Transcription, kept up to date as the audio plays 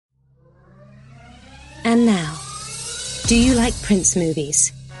And now, do you like Prince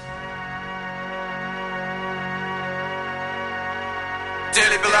movies?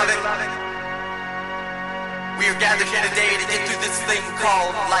 Dearly beloved, we are gathered here today to get through this thing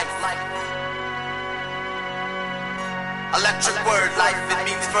called life. Electric word, life, it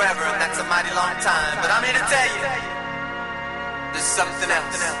means forever, and that's a mighty long time. But I'm here to tell you, there's something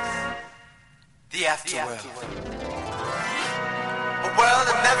else. The afterworld. A world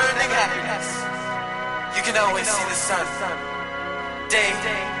of never-ending happiness. You can always see the sun, day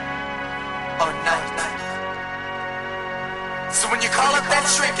or night. So when you call up that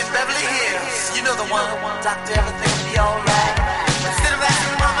shrink in Beverly Hills, you know the one, doctor, everything will be alright. Instead of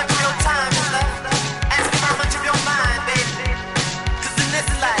asking how much of your time is left, ask him how much of your mind, baby. Cause in this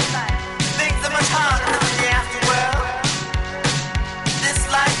life, things are much harder than in the afterworld. This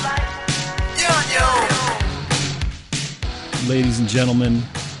life, you're on your own. Ladies and gentlemen,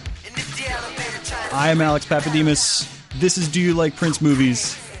 I am Alex Papademos. This is Do You Like Prince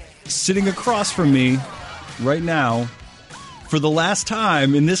Movies? Sitting across from me right now, for the last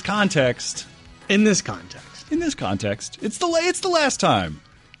time in this context. It's the last time.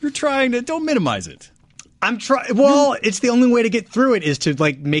 You're trying to, don't minimize it. I'm trying. Well, it's the only way to get through it is to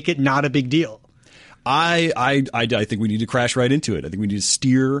make it not a big deal. I think we need to crash right into it. I think we need to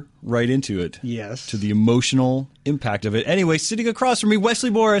steer right into it. Yes. To the emotional impact of it. Anyway, sitting across from me, Wesley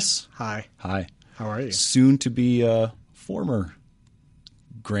Boris. Hi. How are you? Soon to be former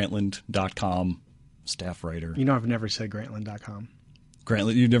Grantland.com staff writer. You know, I've never said Grantland.com.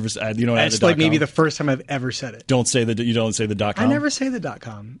 Grantland, you never said, you don't add the It's like .com? maybe the first time I've ever said it. You don't say the .com? I never say the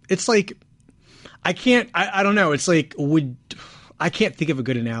 .com. It's like, I don't know. It's like, I can't think of a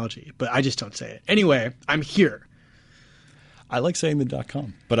good analogy, but I just don't say it. Anyway, I'm here. I like saying the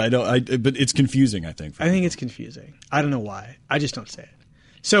 .com, but but it's confusing, I think. I think it's confusing. I don't know why. I just don't say it.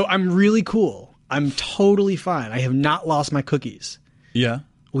 So I'm really cool. I'm totally fine. I have not lost my cookies. Yeah.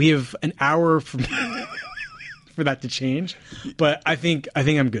 We have an hour for that to change, but I think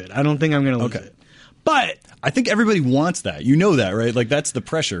I'm good. I don't think I'm going to lose it. But I think everybody wants that. You know that, right? Like that's the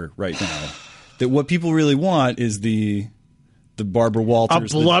pressure right now. That what people really want is the Barbara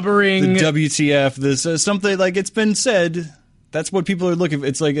Walters, a blubbering, the WTF, this something like it's been said. That's what people are looking for.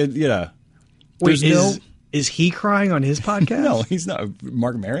 It's like Wait, is he crying on his podcast? No, he's not.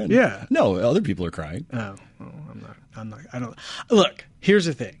 Mark Maron? Yeah. No, other people are crying. Oh, I'm not. I don't. Look, here's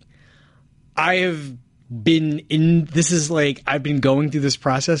the thing. I have been I've been going through this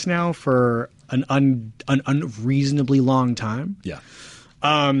process now for an unreasonably long time. Yeah.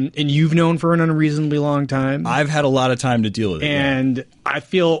 And you've known for an unreasonably long time. I've had a lot of time to deal with it. And yeah. I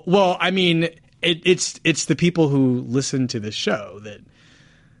feel, well, I mean, it's the people who listen to this show that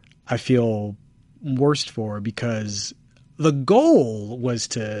I feel worst for, because the goal was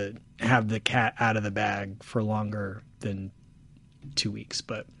to have the cat out of the bag for longer than 2 weeks,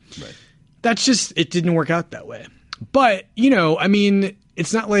 but right. That's just, it didn't work out that way. But, I mean,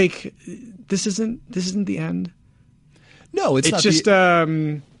 it's not like this isn't the end. No, it's not. Just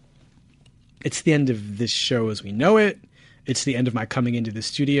it's the end of this show as we know it. It's the end of my coming into the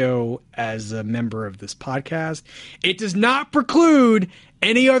studio as a member of this podcast. It does not preclude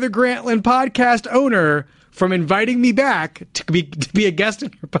any other Grantland podcast owner from inviting me back to be a guest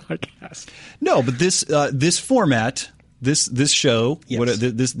in your podcast. No, but this format, this show,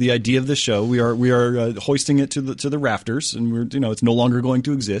 yes. The idea of this show, we are hoisting it to the rafters, and we're it's no longer going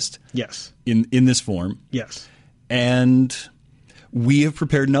to exist. Yes. In this form. Yes. And we have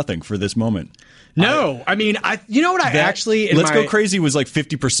prepared nothing for this moment. No, Let's Go Crazy was like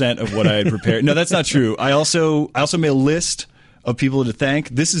 50% of what I had prepared. No, that's not true. I also made a list of people to thank.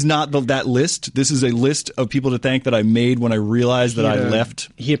 This is not that list. This is a list of people to thank that I made when I realized that I left.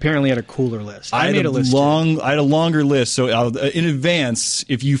 He apparently had a cooler list. I had a longer list. So in advance,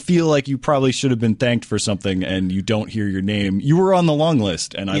 if you feel like you probably should have been thanked for something and you don't hear your name, you were on the long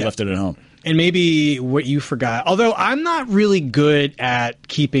list, and I left it at home. And maybe what you forgot, although I'm not really good at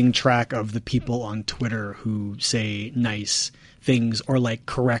keeping track of the people on Twitter who say nice things or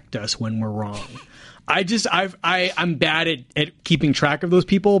correct us when we're wrong. I'm bad at keeping track of those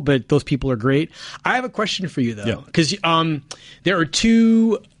people, but those people are great. I have a question for you though, because there are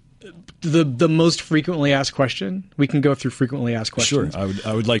two. The most frequently asked question. We can go through frequently asked questions. Sure,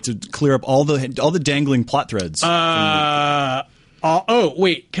 I would like to clear up all the dangling plot threads. Oh,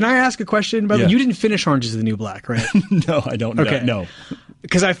 wait. Can I ask a question? By the way, you didn't finish Orange is the New Black, right? No, I don't. Okay. No.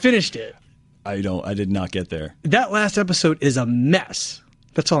 Because I finished it. I did not get there. That last episode is a mess.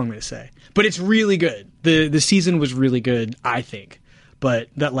 That's all I'm going to say. But it's really good. The season was really good, I think. But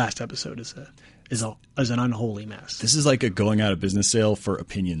that last episode is is an unholy mess. This is like a going out of business sale for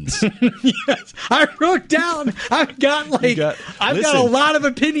opinions. Yes, I wrote down. I've got a lot of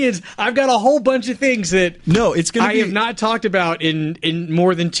opinions. I've got a whole bunch of things that I have not talked about in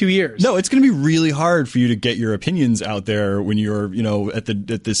more than 2 years. No, it's going to be really hard for you to get your opinions out there when you're, at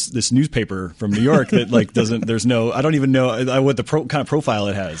this newspaper from New York that like doesn't. There's no. I don't even know what the kind of profile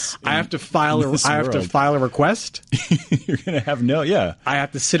it has. I have to file a request. You're going to have no. Yeah. I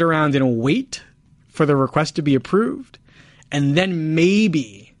have to sit around and wait for the request to be approved, and then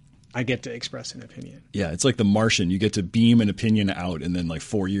maybe I get to express an opinion. Yeah, it's like The Martian. You get to beam an opinion out, and then like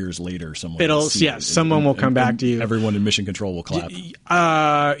 4 years later, someone will come back to you. Everyone in Mission Control will clap.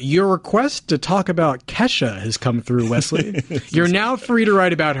 Your request to talk about Kesha has come through, Wesley. You're now free to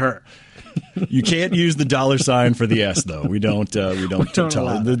write about her. You can't use the $sign for the S, though. We don't tell.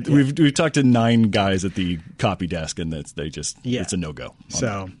 We've talked to 9 guys at the copy desk, and it's a no-go.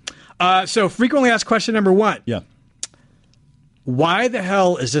 So frequently asked question number 1. Yeah. Why the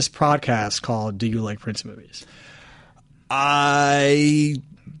hell is this podcast called Do You Like Prince Movies? I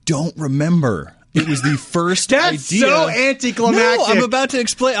don't remember. It was the first That's idea. So anticlimactic. No, I'm about to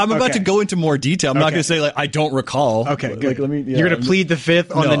explain. I'm about to go into more detail. I'm not going to say I don't recall. Okay, good. You're going to plead the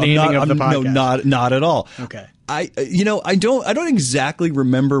fifth on the naming of the podcast. No, not at all. Okay. I don't exactly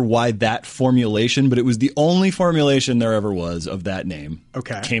remember why that formulation, but it was the only formulation there ever was of that name.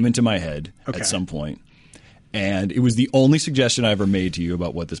 Okay. Came into my head at some point. And it was the only suggestion I ever made to you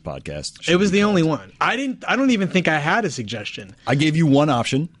about what this podcast should It was be the called. only one. I don't even think I had a suggestion. I gave you one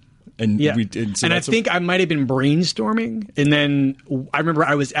option. And I think I might have been brainstorming, and then I remember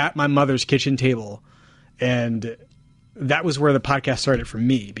I was at my mother's kitchen table, and that was where the podcast started for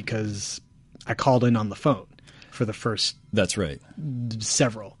me because I called in on the phone for the first. That's right.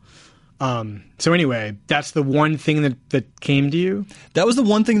 Several. So anyway, that's the one thing that came to you. That was the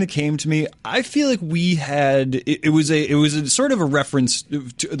one thing that came to me. I feel like we had it was a sort of a reference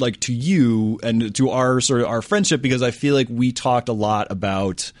to you and to our friendship, because I feel like we talked a lot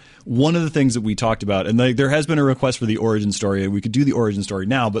about one of the things that we talked about, and there has been a request for the origin story. We could do the origin story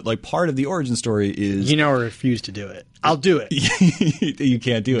now, but like part of the origin story is I refuse to do it. I'll do it. You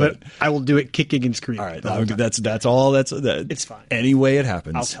can't do but it. I will do it kicking and screaming. All right, that's all. It's fine. Any way it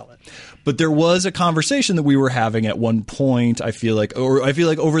happens, I'll tell it. But there was a conversation that we were having at one point. I feel like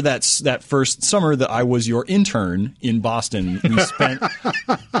over that first summer that I was your intern in Boston, we spent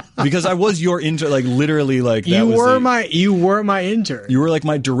because I was your intern, like literally, like you were my intern. You were like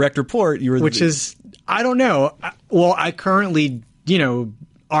my direct report. I don't know. Well, I currently,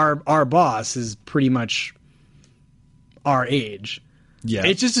 our boss is pretty much our age. Yeah,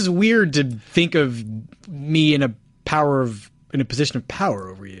 it just is weird to think of me in a position of power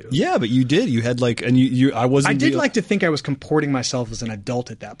over you. Yeah, but you did. You had I wasn't. I did like to think I was comporting myself as an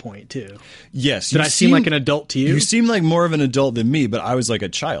adult at that point too. Yes. Did I seem like an adult to you? You seem like more of an adult than me, but I was like a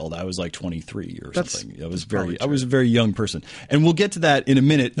child. I was like 23 or something. I was a very young person. And we'll get to that in a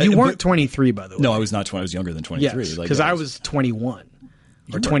minute. You weren't 23, by the way. No, I was not 20. I was younger than 23. Yes, because I was 21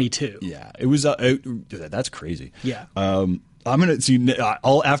 or 22. Yeah. It was that's crazy. Yeah. I'm going to see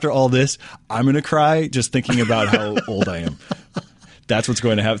after all this, I'm going to cry just thinking about how old I am. That's what's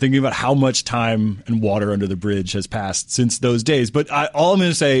going to happen. Thinking about how much time and water under the bridge has passed since those days. But all I'm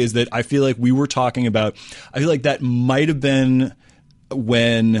going to say is that I feel like we were talking about, I feel like that might have been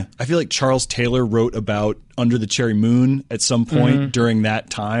when I feel like Charles Taylor wrote about Under the Cherry Moon at some point during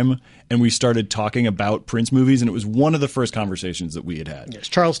that time. And we started talking about Prince movies, and it was one of the first conversations that we had. Yes,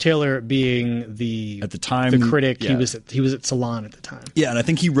 Charles Taylor being at the time the critic. Yeah. He was at Salon at the time. Yeah, and I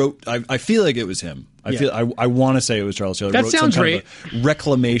think he wrote. I feel like it was him. I want to say it was Charles Taylor. That wrote sounds some right. Kind of a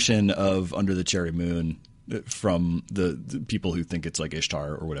reclamation of Under the Cherry Moon from the people who think it's like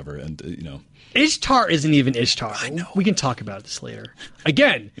Ishtar or whatever, and Ishtar isn't even Ishtar. I know. We can talk about this later.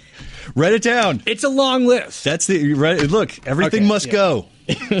 Again, write it down. It's a long list. That's look. Everything must go.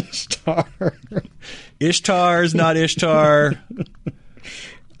 Ishtar. Ishtar's not Ishtar.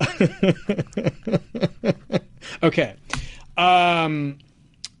 Okay. And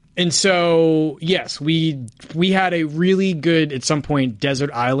so, yes, we had a really good, at some point,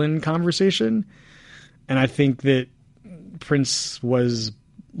 desert island conversation. And I think that Prince was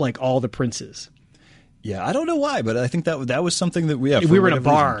like all the princes. Yeah, I don't know why, but I think that was something that we were in a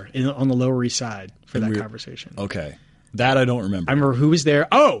bar on the Lower East Side for that conversation. Okay. That I don't remember. I remember who was there.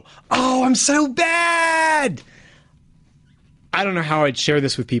 Oh, I'm so bad. I don't know how I'd share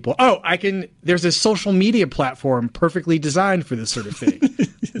this with people. There's a social media platform perfectly designed for this sort of thing.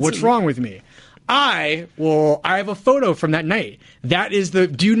 What's wrong with me? I have a photo from that night. That is do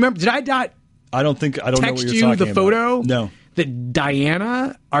you remember? Did I not? I don't know what you're talking about. Text you the photo? No. That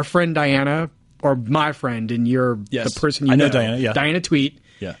Diana, our friend Diana, or my friend, and you're Yes. the person you I know Diana, yeah. Diana Tweet,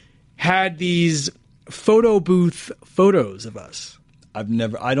 Yeah. had these photo booth photos of us. I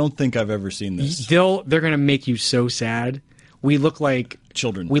don't think I've ever seen this. They're going to make you so sad. We look like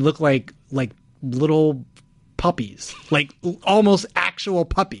Children. We look like little puppies, like almost actual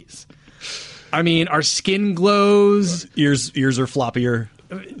puppies. I mean, our skin glows. Ears are floppier.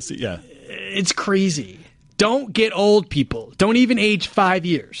 So, yeah. It's crazy. Don't get old, people. Don't even age 5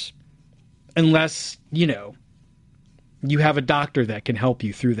 years. Unless, you have a doctor that can help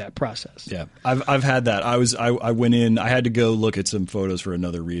you through that process. Yeah, I've had that. I went in. I had to go look at some photos for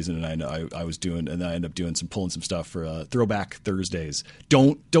another reason, and I was doing, and I ended up pulling some stuff for Throwback Thursdays.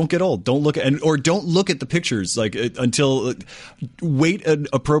 Don't get old. Don't look at or don't look at the pictures until wait an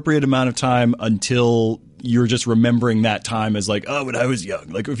appropriate amount of time until you're just remembering that time as when I was young.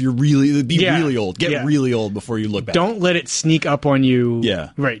 Like if you're really old, get really old before you look back. Don't let it sneak up on you. Yeah,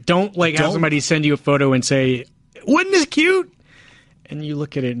 right. Don't have somebody send you a photo and say, wasn't this cute? And you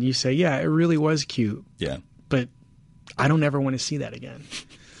look at it and you say, yeah, it really was cute. Yeah. But I don't ever want to see that again.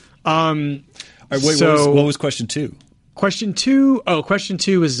 All right, wait, what was question 2? Question 2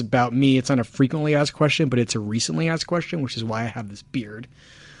 is about me. It's not a frequently asked question, but it's a recently asked question, which is why I have this beard.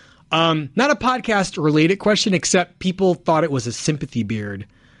 Not a podcast related question, except people thought it was a sympathy beard.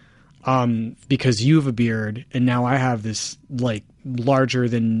 Because you have a beard and now I have this larger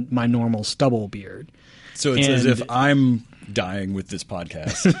than my normal stubble beard. So it's as if I'm dying with this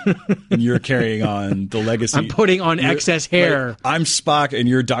podcast and you're carrying on the legacy. I'm putting on excess hair. I'm Spock and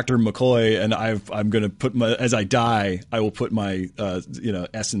you're Dr. McCoy, and I'm going to put as I die, I will put my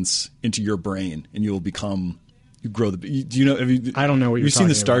essence into your brain, and you will become. You grow do you know? I don't know what you're talking about. You've seen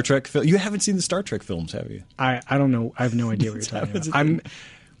the Star Trek film? You haven't seen the Star Trek films, have you? I don't know. I have no idea what you're talking about.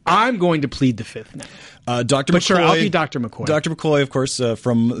 I'm going to plead the fifth now. Dr. But McCoy. sure, I'll be Dr. McCoy. Dr. McCoy, of course,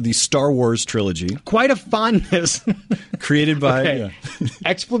 from the Star Wars trilogy. Quite a fondness. Created by... Okay. Yeah.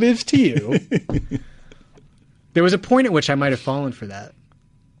 Expletives to you. There was a point at which I might have fallen for that.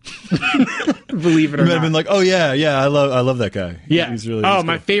 Believe it or not. You might have been like, oh, yeah, I love that guy. Yeah. He's really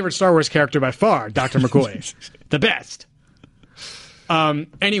my favorite Star Wars character by far, Dr. McCoy. The best.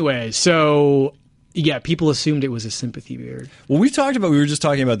 Anyway, so... Yeah, people assumed it was a sympathy beard. Well, we were just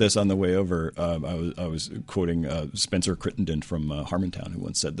talking about this on the way over. I was quoting Spencer Crittenden from Harmontown, who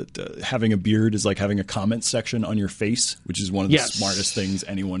once said that having a beard is like having a comment section on your face, which is one of the smartest things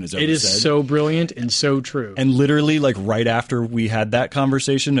anyone has ever said. It is so brilliant and so true. And literally, right after we had that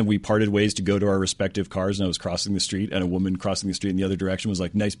conversation and we parted ways to go to our respective cars, and I was crossing the street, and a woman crossing the street in the other direction was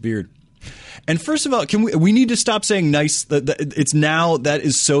like, "Nice beard." And first of all, we need to stop saying nice. It's now that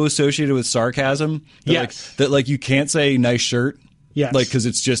is so associated with sarcasm. That you can't say nice shirt. Yes.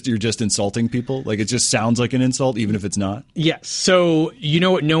 Because you're just insulting people. It just sounds like an insult, even if it's not. Yes. So you know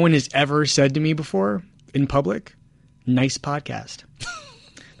what no one has ever said to me before in public? Nice podcast.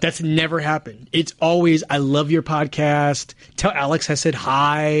 That's never happened. It's always, I love your podcast. Tell Alex I said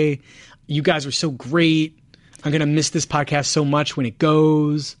hi. You guys are so great. I'm going to miss this podcast so much when it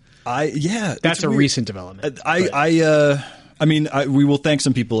goes. That's a recent development. We will thank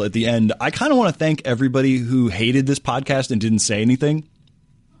some people at the end. I kind of want to thank everybody who hated this podcast and didn't say anything.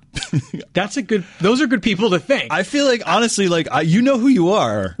 Those are good people to thank. I feel like, honestly, you know who you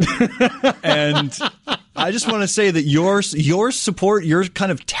are. And I just want to say that your support, your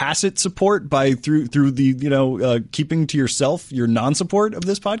kind of tacit support through the, keeping to yourself, your non-support of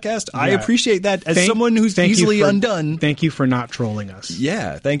this podcast. Yeah. I appreciate that as someone who's easily undone. Thank you for not trolling us.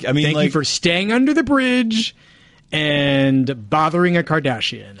 Yeah. Thank you for staying under the bridge and bothering a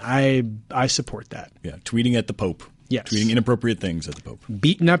Kardashian. I support that. Yeah. Tweeting at the Pope. Yes. Tweeting inappropriate things at the Pope.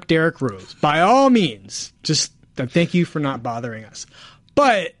 Beating up Derrick Rose. By all means. Just thank you for not bothering us.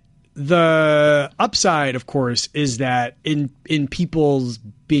 But the upside, of course, is that in people's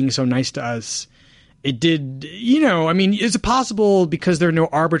being so nice to us, it did, is it possible because there are no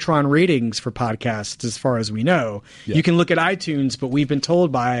Arbitron ratings for podcasts as far as we know? Yeah. You can look at iTunes, but we've been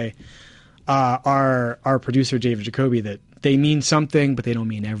told by our producer, David Jacoby, that they mean something, but they don't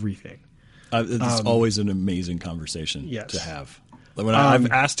mean everything. It's always an amazing conversation to have. When I've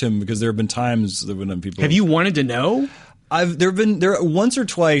asked him, because there have been times that when people have you wanted to know? There once or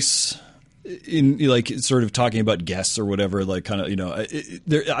twice in sort of talking about guests or whatever,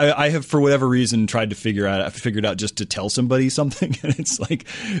 I have for whatever reason tried to figured out just to tell somebody something, and it's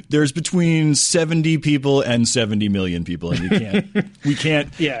there's between 70 people and 70 million people, and we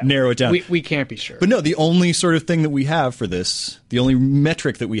can't narrow it down. We can't be sure. But no, the only sort of thing that we have for this, the only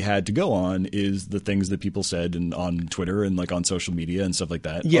metric that we had to go on is the things that people said on Twitter and on social media and stuff like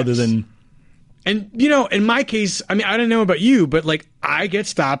that. Yes. Other than And, in my case, I mean, I don't know about you, but, like, I get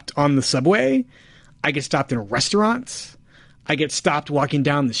stopped on the subway. I get stopped in restaurants. I get stopped walking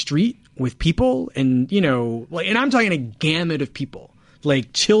down the street with people. And, and I'm talking a gamut of people.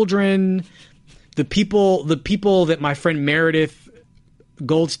 Like, children, the people that my friend Meredith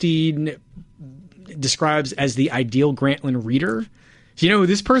Goldstein describes as the ideal Grantland reader. Do you know who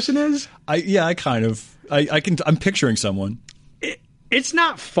this person is? I kind of. I'm picturing someone. It's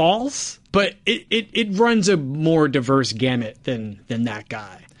not false, but it runs a more diverse gamut than that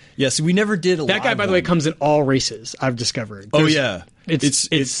guy. Yeah, so we never did a that guy, by the way, comes in all races. I've discovered.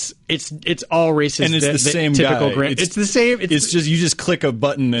 It's all races, and it's the same typical guy. It's the same. It's just you just click a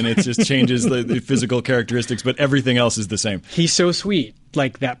button and it just changes the physical characteristics, but everything else is the same. He's so sweet,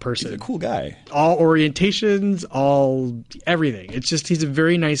 like that person. He's a cool guy. All orientations, all everything. It's just he's a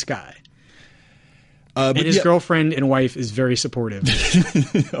very nice guy. And his girlfriend and wife is very supportive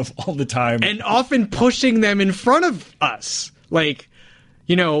of all the time, and often pushing them in front of us. Like,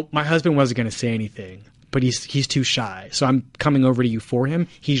 my husband wasn't going to say anything, but he's too shy, so I'm coming over to you for him.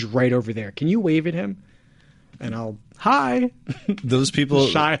 He's right over there. Can you wave at him? And I'll hi. Those people,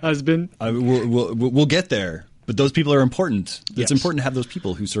 shy husband. We'll get there. But those people are important. It's Yes. important to have those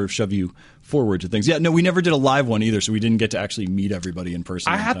people who sort of shove you forward to things. Yeah, no, we never did a live one either, so we didn't get to actually meet everybody in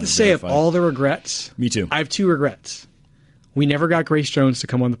person. I have to say, of all the regrets, me too. I have 2 regrets. We never got Grace Jones to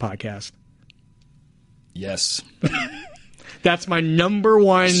come on the podcast. Yes. That's my number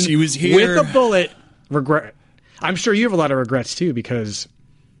one. She was here. With a bullet regret. I'm sure you have a lot of regrets too, because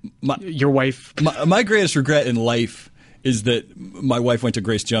your wife. My greatest regret in life is that my wife went to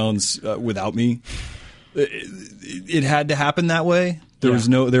Grace Jones without me. It had to happen that way. There was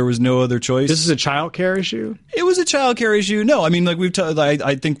no other choice. This is a childcare issue? It was a childcare issue. No, I mean, like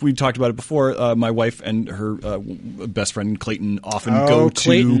I think we've talked about it before. My wife and her best friend Clayton often go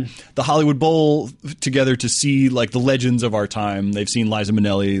to the Hollywood Bowl together to see like the legends of our time. They've seen Liza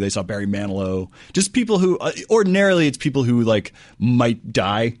Minnelli. They saw Barry Manilow. Just people who ordinarily it's people who like might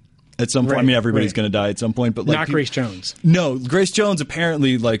die at some point. I mean, everybody's going to die at some point, but like not Grace Jones. No, Grace Jones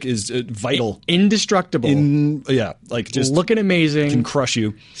apparently like is vital, indestructible. Like just looking amazing, can crush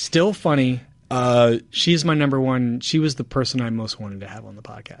you. Still funny. She's my number one. She was the person I most wanted to have on the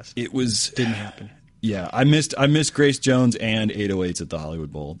podcast. Didn't happen. Yeah, I missed Grace Jones and 808s at the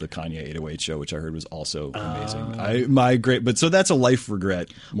Hollywood Bowl, the Kanye 808 show, which I heard was also amazing. But so that's a life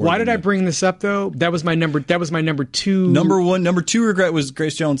regret. Why did I bring this up though? That was my number 2. Number 2 regret was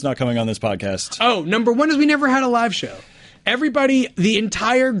Grace Jones not coming on this podcast. Oh, number 1 is we never had a live show. Everybody, the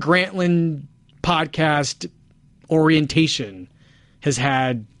entire Grantland podcast orientation has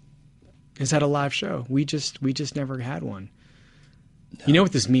had a live show. We just never had one. No. You know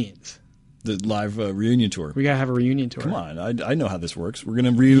what this means? The live reunion tour. We gotta have a reunion tour. Come on, I know how this works. We're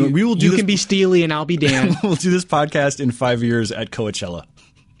gonna we will do. You this, can be Steely and I'll be Dan. We'll do this podcast in 5 years at Coachella.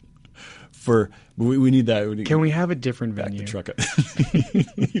 We need that. Can we have a different venue? The truck.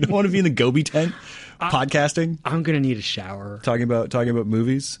 You don't want to be in the Gobi tent podcasting. I'm gonna need a shower. Talking about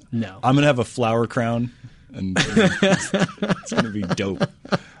movies. No, I'm gonna have a flower crown, and it's gonna be dope.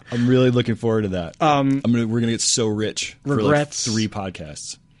 I'm really looking forward to that. We're gonna get so rich regrets. For like 3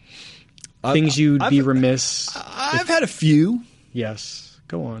 podcasts. Things you'd be remiss. I've had a few. Yes,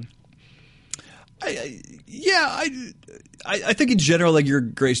 go on. I think in general, like your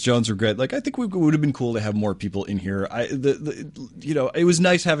Grace Jones regret, like I think it would have been cool to have more people in here. It was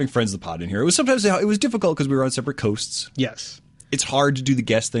nice having Friends of the Pod in here. It was difficult because we were on separate coasts. Yes. It's hard to do the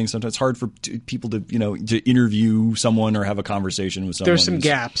guest thing. Sometimes it's hard for people to interview someone or have a conversation with someone. There's some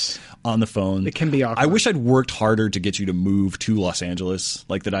gaps on the phone. It can be awkward. I wish I'd worked harder to get you to move to Los Angeles.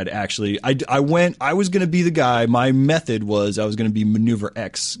 Like that I'd actually I was going to be the guy. My method was I was going to be maneuver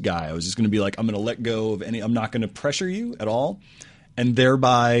X guy. I was just going to be like, I'm going to let go of I'm not going to pressure you at all. And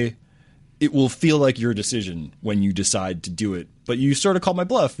thereby it will feel like your decision when you decide to do it. But you sort of called my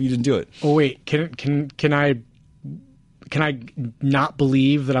bluff. You didn't do it. Oh wait, can I not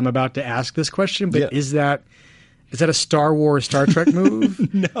believe that I'm about to ask this question? But is that a Star Wars, Star Trek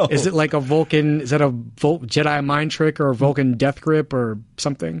move? No. Is it like a Vulcan? Is that a Jedi mind trick or a Vulcan death grip or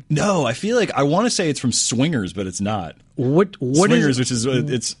something? No, I feel like I want to say it's from Swingers, but it's not. What Swingers, is it?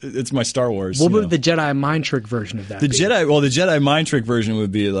 Which is it's my Star Wars. What would the Jedi mind trick version of that? The Jedi mind trick version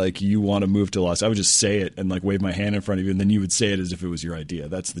would be like you want to move to Los. I would just say it and like wave my hand in front of you, and then you would say it as if it was your idea.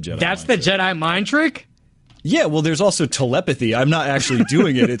 That's the Jedi. That's the Jedi mind trick. Yeah, well, there's also telepathy. I'm not actually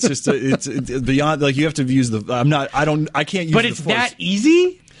doing it. It's just it's beyond. Like you have to use the. I can't use. But it's that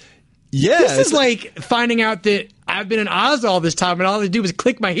easy. Yeah, this is like finding out that I've been in Oz all this time, and all I do is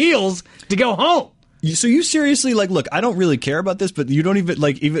click my heels to go home. So you seriously look, I don't really care about this, but you don't even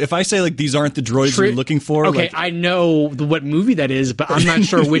even if I say these aren't the droids you're looking for. Okay, I know what movie that is, but I'm not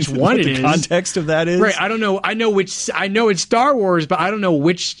sure which one it is. The context of that is right. I don't know. I know it's Star Wars, but I don't know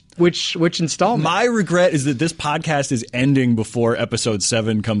which installment. My regret is that this podcast is ending before Episode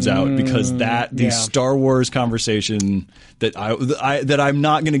 7 comes out because the Star Wars conversation that I'm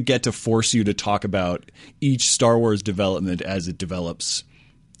not going to get to force you to talk about each Star Wars development as it develops.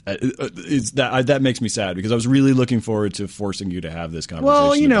 That makes me sad because I was really looking forward to forcing you to have this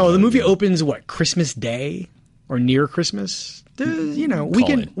conversation. Well, the movie opens Christmas Day or near Christmas.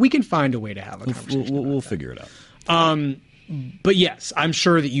 We can find a way to have a conversation. We'll figure it out. But yes, I'm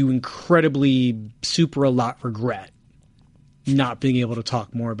sure that you incredibly super a lot regret not being able to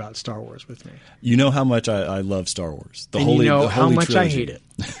talk more about Star Wars with me. You know how much I love Star Wars. How much trilogy. I hate it.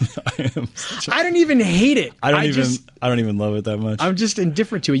 I don't even hate it. I don't even love it that much. I'm just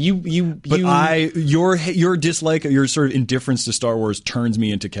indifferent to it. Your dislike, your sort of indifference to Star Wars turns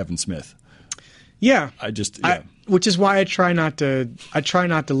me into Kevin Smith. Yeah. Which is why I try not to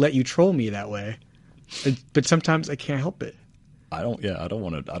let you troll me that way. But sometimes I can't help it. I don't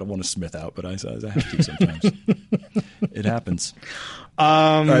want to Smith out, but I have to sometimes. It happens.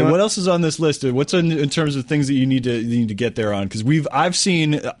 All right, what else is on this list? What's in terms of things that you need to get there on? Because I've been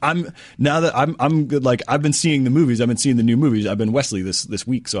seeing the movies. I've been seeing the new movies. I've been Wesley this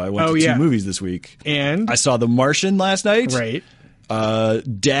week, so I went to 2 movies this week. And I saw The Martian last night. Right.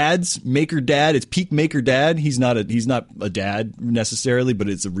 Maker Dad. It's peak Maker Dad. He's not a dad necessarily, but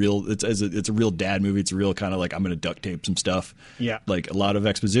it's a real dad movie. It's a real kind of I'm going to duct tape some stuff. Yeah. A lot of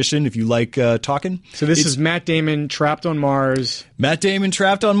exposition if you like talking. So this is Matt Damon trapped on Mars. Matt Damon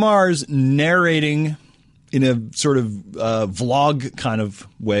trapped on Mars narrating in a sort of vlog kind of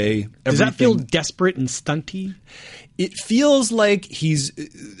way. Does that feel desperate and stunty? It feels like he's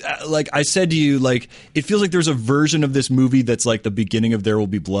like I said to you, it feels like there's a version of this movie that's like the beginning of There Will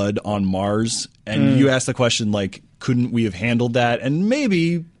Be Blood on Mars. And you asked the question, couldn't we have handled that? And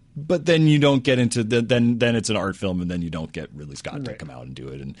maybe, but then you don't get into then it's an art film and then you don't get Ridley Scott to come out and do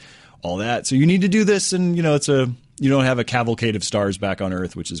it and all that. So you need to do this. And, you don't have a cavalcade of stars back on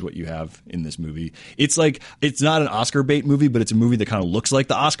Earth, which is what you have in this movie. It's it's not an Oscar bait movie, but it's a movie that kind of looks like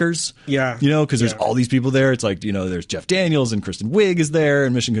the Oscars. Yeah. Because there's all these people there. It's there's Jeff Daniels and Kristen Wiig is there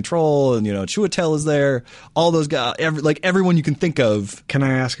and Mission Control and, Chiwetel is there. All those guys, everyone you can think of. Can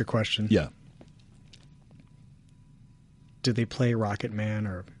I ask a question? Yeah. Did they play Rocket Man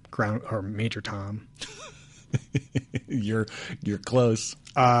or Major Tom? You're close.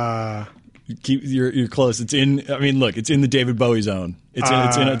 You're close. It's in. It's in the David Bowie zone. It's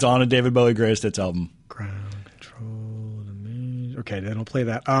on a David Bowie greatest hits album. Ground Control. Okay, they don't play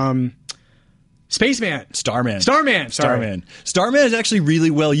that. Spaceman. Starman. Sorry. Starman is actually really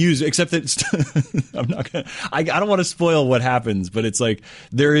well used, except that I'm not gonna. I don't want to spoil what happens, but it's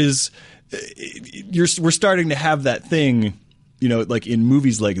there is. We're starting to have that thing, in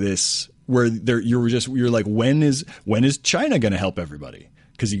movies like this where you're like, when is China going to help everybody?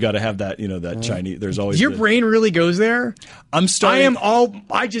 Because you got to have that, that Chinese. There's always your brain really goes there. I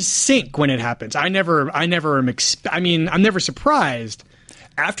just sink when it happens. I'm never surprised.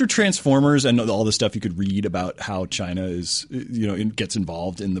 After Transformers and all the stuff you could read about how China is, gets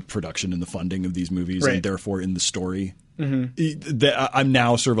involved in the production and the funding of these movies, and therefore in the story. Mm-hmm. I'm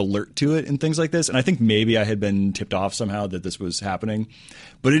now sort of alert to it and things like this, and I think maybe I had been tipped off somehow that this was happening,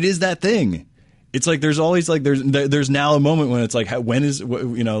 but it is that thing. It's there's always there's now a moment when it's when is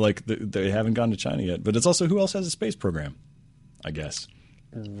they haven't gone to China yet, but it's also who else has a space program? I guess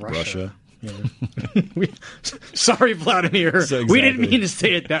Russia. Yeah. Sorry, Vladimir. So exactly. We didn't mean to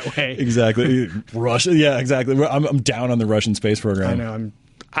say it that way. Exactly, Russia. Yeah, exactly. I'm down on the Russian space program. I know.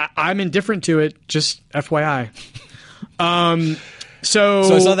 I'm indifferent to it. Just FYI. So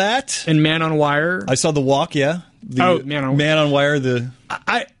I saw that and Man on Wire. I saw The Walk. Yeah. Man on Wire.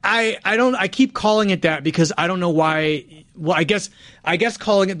 I keep calling it that because I don't know why. Well, I guess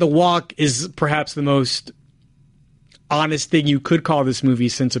calling it The Walk is perhaps the most honest thing you could call this movie,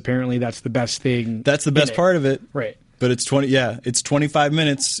 since apparently that's the best thing. That's the best part of it, right? But it's 25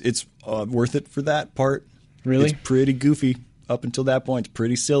 minutes. It's worth it for that part. Really, it's pretty goofy up until that point. It's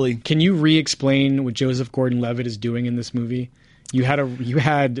pretty silly. Can you re-explain what Joseph Gordon-Levitt is doing in this movie? You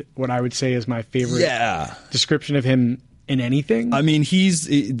had what I would say is my favorite description of him in anything. He's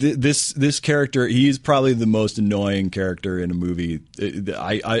this character. He's probably the most annoying character in a movie.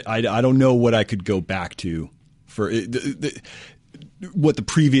 I don't know what I could go back to for what the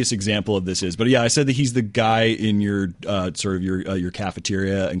previous example of this is. But yeah, I said that he's the guy in your sort of your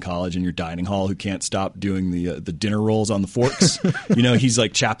cafeteria in college and your dining hall who can't stop doing the dinner rolls on the forks. He's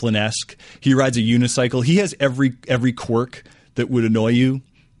like Chaplin-esque. He rides a unicycle. He has every quirk that would annoy you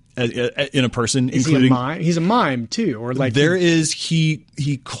in a person, including he a mime? He's a mime too, or like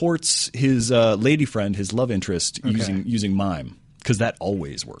he courts his lady friend, his love interest, using mime. Because that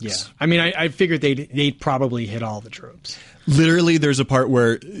always works. Yeah, I mean, I figured they'd probably hit all the tropes. Literally, there's a part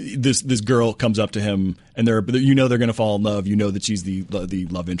where this girl comes up to him, and they're going to fall in love. You know that she's the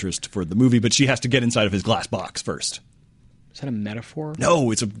love interest for the movie, but she has to get inside of his glass box first. Is that a metaphor? No,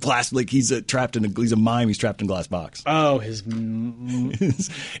 it's a glass. Like he's a mime. He's trapped in a glass box. Oh,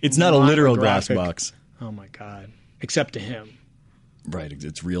 it's not a literal glass box. Oh my god! Except to him. Right,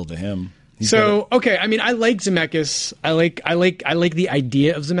 it's real to him. Okay. I mean, I like Zemeckis. I like the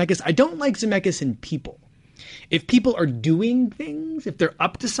idea of Zemeckis. I don't like Zemeckis in people. If people are doing things, if they're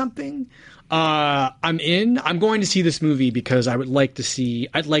up to something, I'm in. I'm going to see this movie because I'd like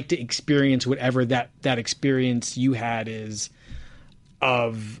to experience whatever that experience you had is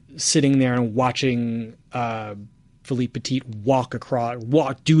of sitting there and watching Philippe Petit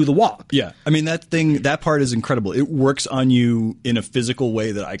do the walk. Yeah. I mean, that part is incredible. It works on you in a physical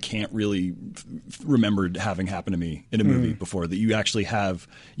way that I can't really remember having happened to me in a movie before, that you actually have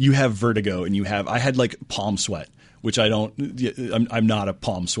vertigo and I had like palm sweat, which I'm not a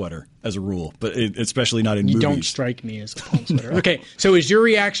palm sweater as a rule, but especially not in movies. You don't strike me as a palm sweater. Okay. So is your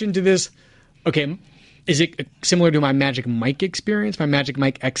reaction to this, is it similar to my Magic Mike experience, my Magic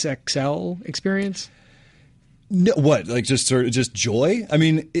Mike XXL experience? No, what? Like just joy? I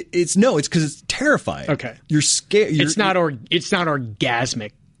mean, it's because it's terrifying. Okay, you're scared. It's not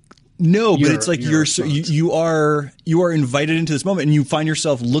orgasmic. No, but it's like you are invited into this moment, and you find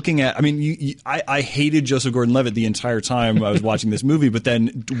yourself looking at. I mean, I hated Joseph Gordon-Levitt the entire time I was watching this movie, but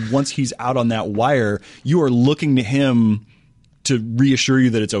then once he's out on that wire, you are looking to him to reassure you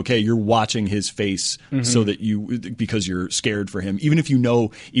that it's okay. You're watching his face so that because you're scared for him. Even if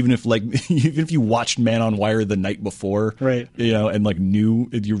even if you watched Man on Wire the night before, right? And like you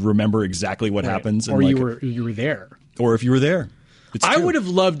remember exactly what happens, or and you were there, or if you were there. I would have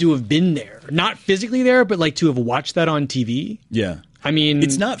loved to have been there, not physically there, but like to have watched that on TV. Yeah. I mean,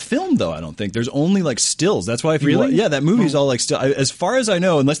 it's not filmed though. I don't think there's only like stills. That's why if you really, that movie's all like still. As far as I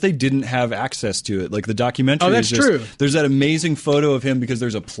know, unless they didn't have access to it, like the documentary. Oh, that's true. There's that amazing photo of him because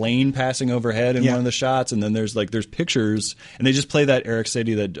there's a plane passing overhead in one of the shots, and then there's pictures, and they just play that Eric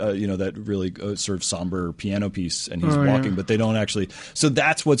Satie that really sort of somber piano piece, and he's walking, but they don't actually. So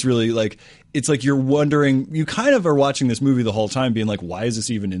that's what's really like. It's like you're wondering. You kind of are watching this movie the whole time, being like, why is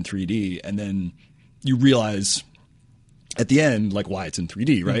this even in 3D? And then you realize at the end, like, why it's in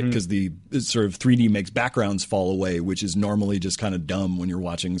 3D, right? Because the sort of 3D makes backgrounds fall away, which is normally just kind of dumb when you're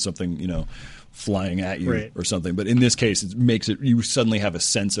watching something, flying at you or something. But in this case, it makes it, you suddenly have a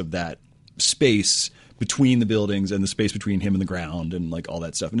sense of that space between the buildings and the space between him and the ground and like all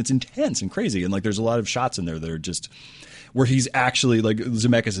that stuff. And it's intense and crazy. And like, there's a lot of shots in there that are just where he's actually, like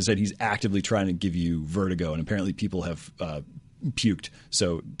Zemeckis has said, he's actively trying to give you vertigo. And apparently people have puked.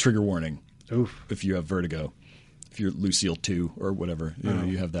 So trigger warning. Oof. If you have vertigo. If you're Lucille 2 or whatever,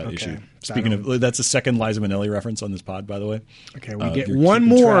 you have that issue. Speaking of, that's a second Liza Minnelli reference on this pod, by the way. Okay, we get one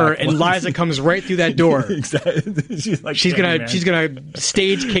more, and Liza comes right through that door. Exactly. She's gonna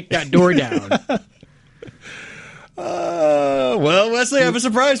stage kick that door down. Well, Wesley, I have a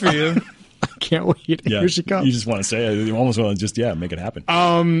surprise for you. I can't wait. Yeah, here she comes. You just want to say it. You almost want to just make it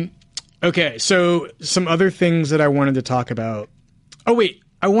happen. Okay, so some other things that I wanted to talk about. Oh wait,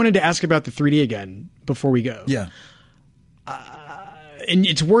 I wanted to ask about the 3D again before we go. Yeah. And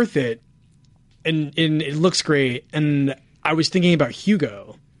it's worth it. And it looks great. And I was thinking about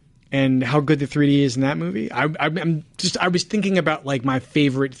Hugo and how good the 3D is in that movie. I was thinking about like my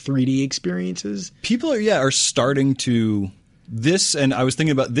favorite 3D experiences. People are starting to this, and I was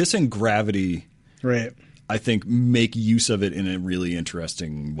thinking about this and Gravity. Right. I think make use of it in a really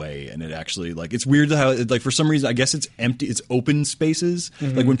interesting way, and it actually it's weird how for some reason I guess it's empty, it's open spaces.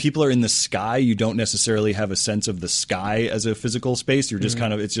 Like when people are in the sky, you don't necessarily have a sense of the sky as a physical space. You're just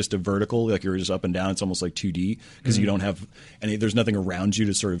kind of it's just a vertical, like you're just up and down. It's almost like 2D because you don't have any. There's nothing around you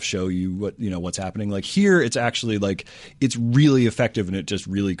to sort of show you what's happening. Like here, it's actually it's really effective, and it just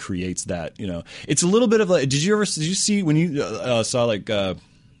really creates that. It's a little bit of like. Did you see when you saw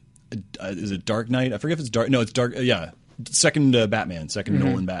is it Dark Knight? I forget if it's Dark. No, it's Dark. Second Batman, second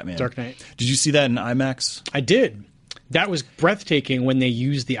Nolan Batman. Dark Knight. Did you see that in IMAX? I did. That was breathtaking when they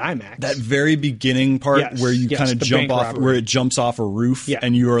used the IMAX. That very beginning part Yes, where you yes, kind of the jump bank off, robbery. where it jumps off a roof, Yeah.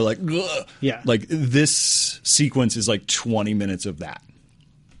 and you are like, ugh. Yeah. Like this sequence is like 20 minutes of that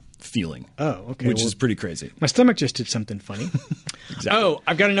feeling. Oh, okay. Which Well, is pretty crazy. my stomach just did something funny. Exactly. Oh,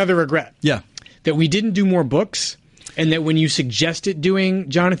 I've got another regret. Yeah. That we didn't do more books, and that when you suggested doing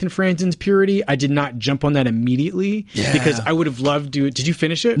Jonathan Franzen's Purity, I did not jump on that immediately. Yeah. Because I would have loved to. Did you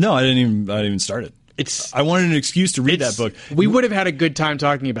finish it? No, I didn't even start it. I wanted an excuse to read that book. We would have had a good time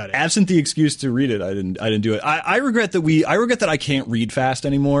talking about it. Absent the excuse to read it, I didn't do it. I regret that I can't read fast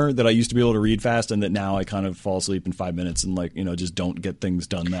anymore, that I used to be able to read fast, and that now I kind of fall asleep in 5 minutes and just don't get things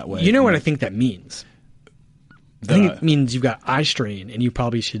done that way. You know what I think that means? I think it means you've got eye strain and you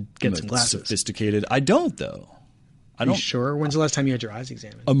probably should get some glasses. Sophisticated. I don't, though. I don't. You sure? When's the last time you had your eyes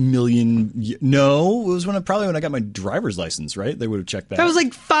examined? No, it was probably when I got my driver's license, right? They would have checked that. That was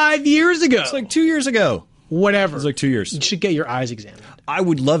like 5 years ago. It's like 2 years ago. Whatever. It was like 2 years. You should get your eyes examined. I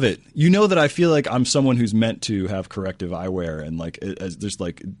would love it. You know that I feel like I'm someone who's meant to have corrective eyewear, and there's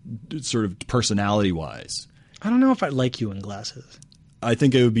sort of personality wise. I don't know if I'd like you in glasses. I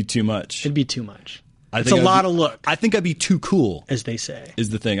think it would be too much. It'd be too much. It's a lot of look. I think I'd be too cool, as they say.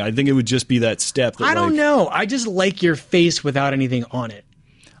 Is the thing. I think it would just be that step. That I don't know. I just like your face without anything on it.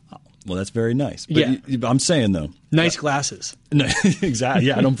 Well, that's very nice. But Yeah. I'm saying, though. Nice glasses. No, exactly.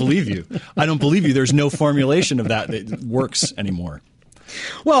 Yeah, I don't believe you. I don't believe you. There's no formulation of that works anymore.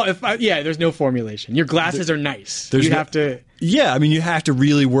 Well, there's no formulation. Your glasses are nice. You have to. Yeah, I mean, you have to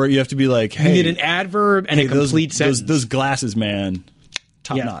really work. You have to be like, hey. You need an adverb and a complete sentence. Those glasses, man,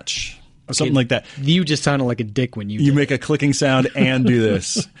 top notch. Something like that. You just sounded like a dick when you make a clicking sound and do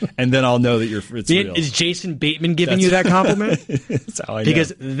this, and then I'll know that it's real. Is Jason Bateman giving you that compliment? That's how I know.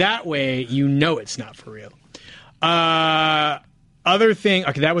 Because that way you know it's not for real. Other thing,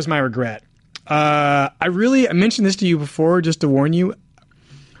 okay, that was my regret. I mentioned this to you before just to warn you.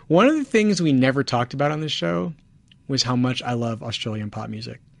 One of the things we never talked about on this show was how much I love Australian pop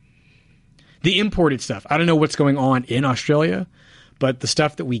music. The imported stuff. I don't know what's going on in Australia, but the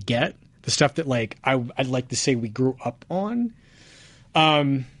stuff that we get, the stuff that I'd like to say we grew up on.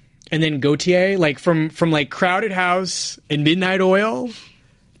 And then Gautier, from Crowded House and Midnight Oil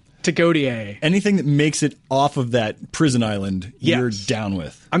to Gautier. Anything that makes it off of that prison island, you're down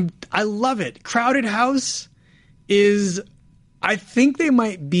with. I love it. Crowded House is, I think they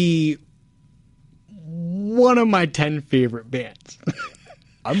might be one of my 10 favorite bands.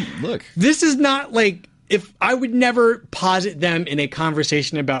 Look. This is not if I would never posit them in a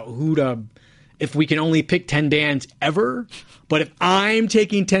conversation about if we can only pick 10 bands ever, but if I'm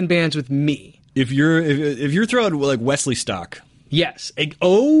taking 10 bands with me. If you're throwing Wesley stock. Yes.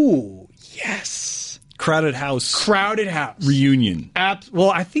 Yes. Crowded House reunion.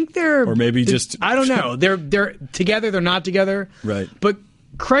 Well, I think they're, or maybe just, I don't know. They're together. They're not together. Right. But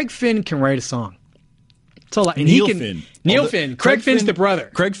Craig Finn can write a song. That's all. And Neil Finn. Neil Finn. Craig Finn's the brother.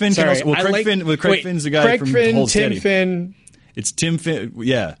 Craig Finn can also. Well, Craig Finn's the guy from Hold Steady. Tim Finn. It's Tim Finn.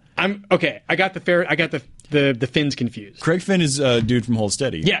 Yeah. I'm okay. I got the Finns confused. Craig Finn is a dude from Hold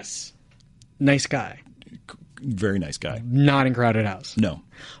Steady. Yes. Nice guy. Very nice guy. Not in Crowded House. No.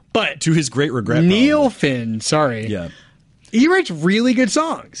 But to his great regret. Neil Finn. Sorry. Yeah. He writes really good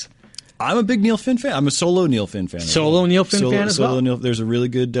songs. I'm a big Neil Finn fan. I'm a solo Neil Finn fan. Neil Finn fan as well. There's a really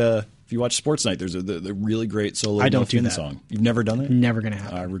good. If you watch Sports Night, there's a really great solo Neil Finn song. You've never done that? Never going to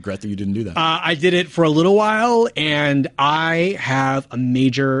happen. I regret that you didn't do that. I did it for a little while, and I have a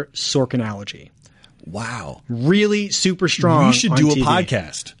major Sorkin allergy. Wow. Really super strong. We should do TV. a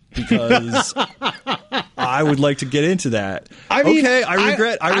podcast because I would like to get into that. I mean, I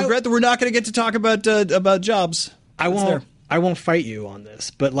regret that we're not going to get to talk about jobs. I won't fight you on this,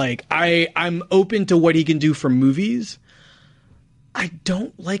 but I'm open to what he can do for movies. I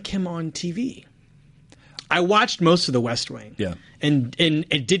don't like him on TV. I watched most of The West Wing. Yeah. And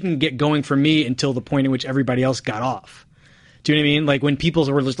it didn't get going for me until the point in which everybody else got off. Do you know what I mean? Like when people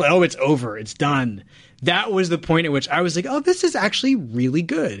were just like, oh, it's over, it's done. That was the point at which I was like, oh, this is actually really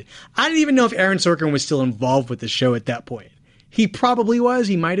good. I didn't even know if Aaron Sorkin was still involved with the show at that point. He probably was.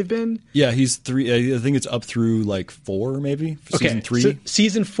 He might have been. Yeah, he's 3. I think it's up through 4, maybe. Season 3. So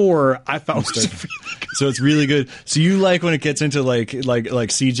season 4, I thought was really good. So it's really good. So you like when it gets into like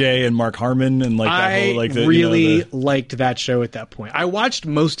CJ and Mark Harmon and I really liked that show at that point. I watched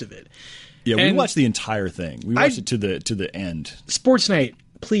most of it. Yeah, we watched the entire thing. We watched it to the end. Sports Night,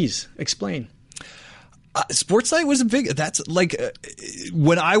 please explain. Sports Night was a big. That's like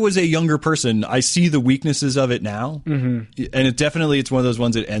when I was a younger person, I see the weaknesses of it now, and it's one of those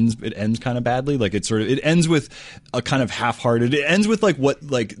ones that ends kind of badly. Like it ends with a kind of half-hearted. It ends with like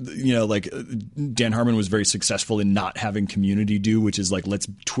Dan Harmon was very successful in not having Community do, which is like let's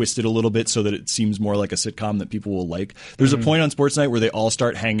twist it a little bit so that it seems more like a sitcom that people will like. There's a point on Sports Night where they all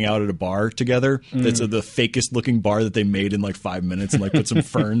start hanging out at a bar together. That's the fakest looking bar that they made in like 5 minutes, and like put some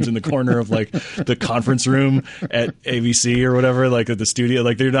ferns in the corner of like the conference room at ABC or whatever, like at the studio.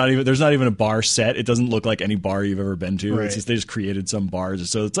 Like there's not even a bar set. It doesn't look like any bar you've ever been to. Right. It's just they just created some bars.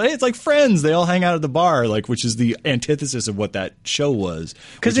 So it's like Friends. They all hang out at the bar, like, which is the antithesis of what that show was.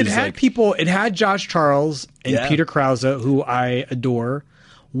 Because it had people. It had Josh Charles and Peter Krause, who I adore.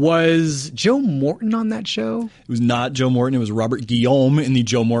 Was Joe Morton on that show? It was not Joe Morton. It was Robert Guillaume in the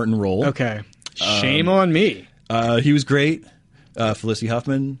Joe Morton role. Okay, shame on me. He was great. Felicity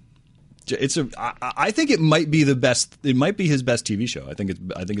Huffman. I think it might be the best. It might be his best TV show. I think it's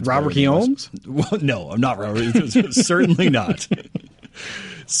Robert Guillaume's. Well, no, I'm not Robert. Certainly not.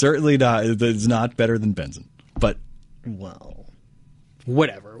 Certainly not. It's not better than Benson. But well,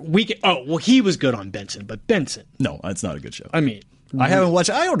 whatever. He was good on Benson, but Benson. No, it's not a good show. I mean, I haven't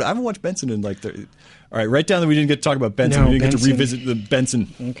watched Benson in like 30. All right, write down that we didn't get to talk about Benson. No, we didn't Benson. get to revisit the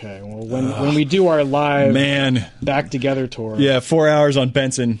Benson. Okay, well, when we do our live Back Together tour. Yeah, 4 hours on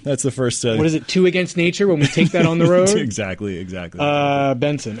Benson. That's the first. What is it, 2 Against Nature when we take that on the road? Exactly.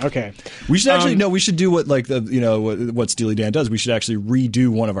 Benson, okay. We should actually, we should do what what Steely Dan does. We should actually redo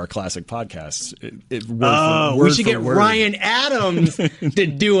one of our classic podcasts. We should get Ryan Adams to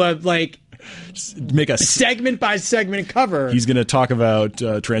do make a segment by segment cover. He's going to talk about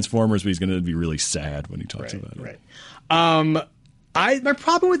Transformers, but he's going to be really sad when he talks about it. Right. My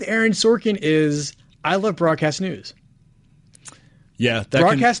problem with Aaron Sorkin is I love broadcast news. Yeah,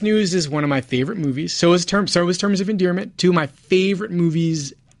 broadcast news is one of my favorite movies. So is Terms of Endearment, two of my favorite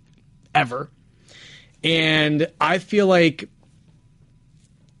movies ever. And I feel like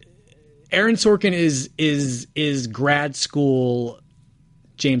Aaron Sorkin is grad school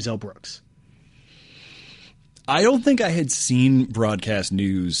James L. Brooks. I don't think I had seen broadcast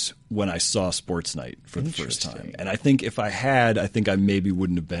news when I saw Sports Night for the first time. And I think if I had, I think I maybe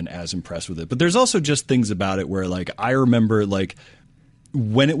wouldn't have been as impressed with it. But there's also just things about it where, like, I remember, like,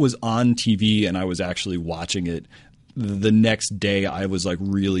 when it was on TV and I was actually watching it, the next day I was, like,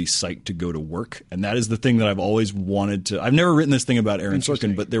 really psyched to go to work. And that is the thing that I've always wanted to – I've never written this thing about Aaron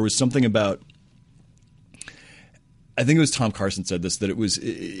Sorkin, but there was something about – I think it was Tom Carson said this, that it was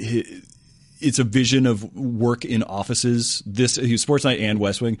it's a vision of work in offices. Sports Night and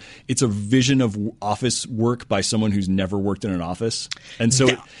West Wing. It's a vision of office work by someone who's never worked in an office, and so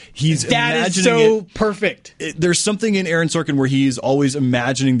he's imagining is so perfect. There's something in Aaron Sorkin where he's always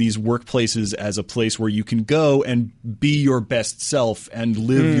imagining these workplaces as a place where you can go and be your best self and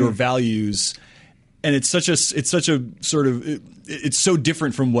live your values. And it's so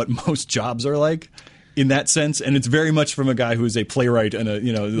different from what most jobs are like. In that sense, and it's very much from a guy who is a playwright and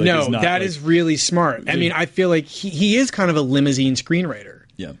is really smart. I mean, I feel like he is kind of a limousine screenwriter.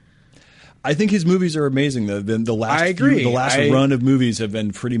 Yeah, I think his movies are amazing. The last run of movies have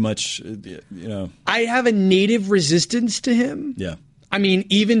been pretty much, I have a native resistance to him. Yeah, I mean,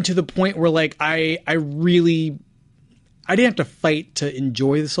 even to the point where like I didn't have to fight to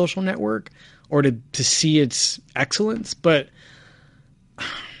enjoy The Social Network or to see its excellence, but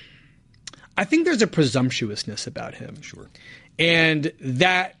I think there's a presumptuousness about him. Sure. And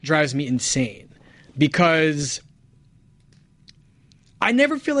that drives me insane because I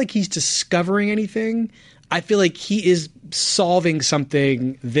never feel like he's discovering anything. I feel like he is solving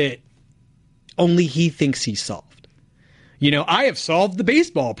something that only he thinks he solved. I have solved the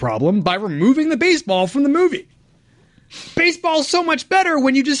baseball problem by removing the baseball from the movie. Baseball's so much better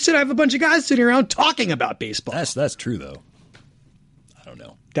when you just have a bunch of guys sitting around talking about baseball. That's true, though. I don't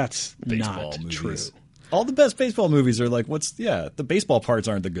know. That's baseball not movies. True. All the best baseball movies are like, the baseball parts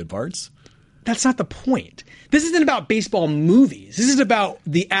aren't the good parts. That's not the point. This isn't about baseball movies. This is about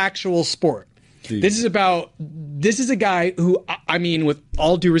the actual sport. This is a guy who, I mean, with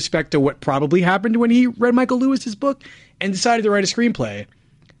all due respect to what probably happened when he read Michael Lewis's book and decided to write a screenplay,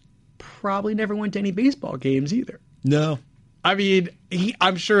 probably never went to any baseball games either. No. I mean,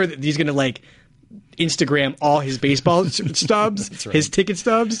 I'm sure that he's going to Instagram all his baseball stubs, right. His ticket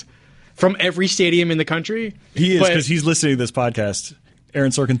stubs from every stadium in the country. He is, because he's listening to this podcast.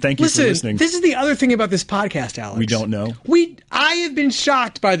 Aaron Sorkin, thank you for listening. This is the other thing about this podcast, Alex. We don't know. I have been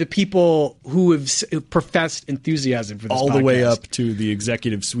shocked by the people who have professed enthusiasm for this podcast. All the way up to the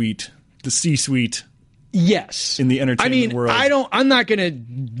executive suite, the C-suite. Yes. In the entertainment world. I'm not going to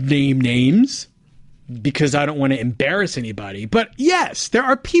name names, because I don't want to embarrass anybody. But yes, there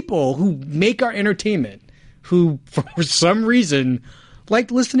are people who make our entertainment who, for some reason, like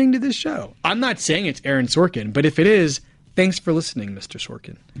listening to this show. I'm not saying it's Aaron Sorkin, but if it is, thanks for listening, Mr.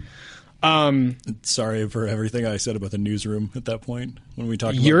 Sorkin. Sorry for everything I said about the newsroom at that point when we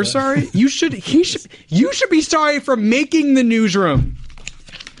talked about You're that. sorry? You should be sorry for making the newsroom.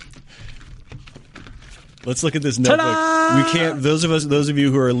 Let's look at this notebook. Ta-da! We can't. Those of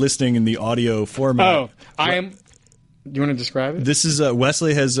you who are listening in the audio format. Oh, I am. Do you want to describe it? This is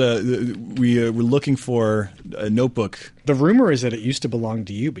Wesley has. We're looking for a notebook. The rumor is that it used to belong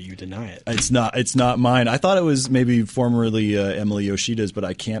to you, but you deny it. It's not. It's not mine. I thought it was maybe formerly Emily Yoshida's, but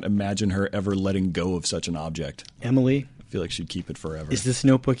I can't imagine her ever letting go of such an object. Emily, I feel like she'd keep it forever. is this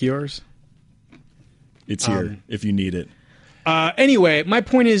notebook yours? It's here if you need it. Anyway, my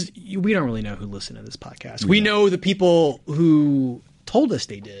point is, we don't really know who listened to this podcast. We know the people who told us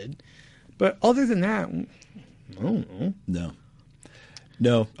they did, but other than that, I don't know.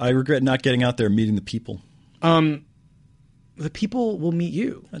 No. I regret not getting out there and meeting the people. The people will meet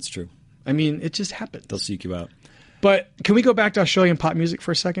you. That's true. I mean, it just happens. They'll seek you out. But can we go back to Australian pop music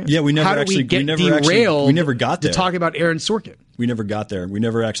for a second? Yeah, we never How did actually- we get we never actually- derailed we never got there. to talk about Aaron Sorkin. We never got there. We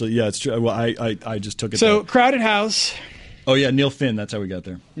never actually. Yeah, it's true. Well, I just took it. So, there. Crowded House. Oh yeah, Neil Finn. That's how we got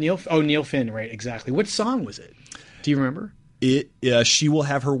there. Neil Finn, right? Exactly. What song was it? Do you remember? She Will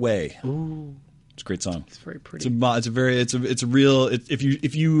Have Her Way. Ooh, it's a great song. it's very pretty. It's a real. If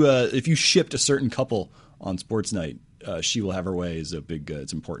you shipped a certain couple on sports night, She Will Have Her Way is a big.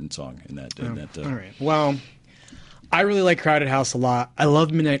 It's an important song in that. All right. Well, I really like Crowded House a lot. I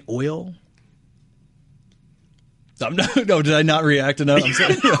love Midnight Oil. No, did I not react enough? I'm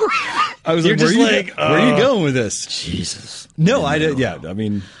sorry. I was You're like, just where are you going with this? Jesus. No, I did. Yeah, I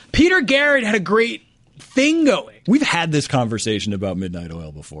mean, Peter Garrett had a great thing going. we've had this conversation about Midnight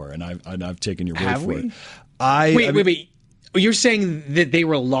Oil before, and I've taken your word Have for we? it. Wait. You're saying that they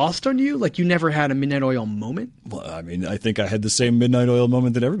were lost on you? Like you never had a Midnight Oil moment? Well, I mean, I think I had the same Midnight Oil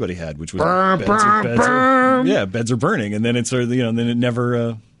moment that everybody had, which was beds are burning, and then it's then it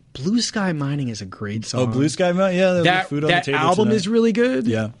never. Blue Sky Mining is a great song. Oh, Blue Sky Mountain, yeah, That food on the table album tonight. is really good.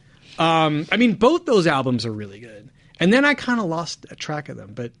 Yeah. I mean, both those albums are really good. And then I kind of lost track of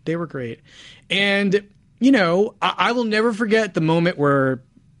them, but they were great. And, I will never forget the moment where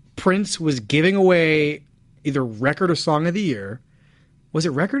Prince was giving away either Record or Song of the Year. Was it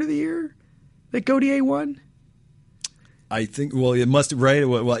Record of the Year that Gautier won? I think, well, it must, right?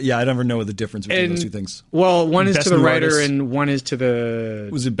 Well, yeah, I never know what the difference between those two things. Well, one is Best to the New writer Artist. and one is to the...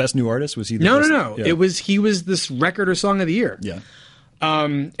 Was it Best New Artist? Was he the No. best? Yeah. He was this Record or Song of the Year. Yeah.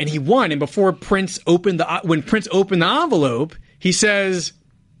 And he won. And before Prince opened when Prince opened the envelope, he says,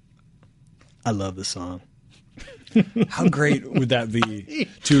 "I love the song." How great would that be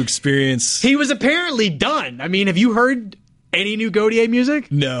to experience? He was apparently done. I mean, have you heard any new Gautier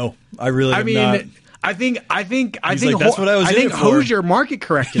music? No, I really have not. I think like, that's what I was in it for. Hosier market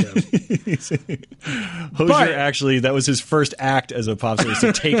corrected him. Hosier actually, that was his first act as a pop star, was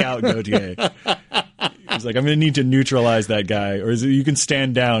to take out Gautier. He's like, I'm going to need to neutralize that guy, or is it, you can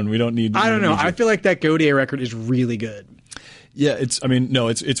stand down. We don't need. I don't know. music. I feel like that Gautier record is really good. Yeah, it's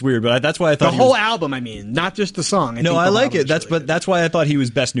weird, but that's why I thought The whole album. I mean, not just the song. No, I like it. That's That's why I thought he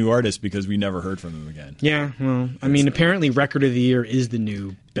was best new artist, because we never heard from him again. Yeah, well, I mean, apparently, Record of the Year is the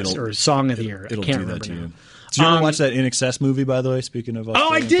new best or Song of the Year. It'll I can't do that remember to now. you. Did you ever watch that In Excess movie, by the way? Speaking of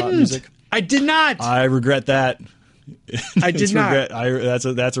Australian I didn't. pop music, I did not. I regret that. I did not.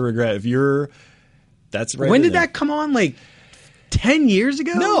 That's a regret. That's right. When in did there. that come on? Like 10 years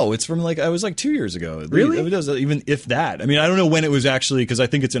ago? No, it's from I was 2 years ago. Really? It was, even if that. I mean, I don't know when it was actually, because I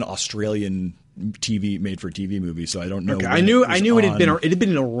think it's an Australian made for TV movie, so I don't know. Okay, when I knew it had on.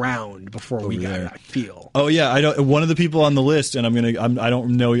 been around before we got there. it. I feel. Oh yeah, I don't. One of the people on the list, and I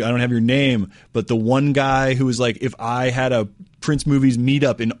don't know. I don't have your name, but the one guy who was like, if I had a Prince Movies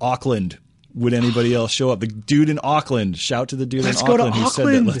meetup in Auckland, would anybody else show up? The dude in Auckland. Shout to the dude Let's in go to Auckland who said that.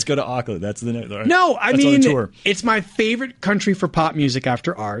 Auckland. Let's go to Auckland. That's the right. No, I That's on the mean, tour. it's my favorite country for pop music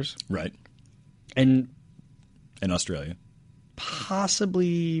after ours, Right. and Australia.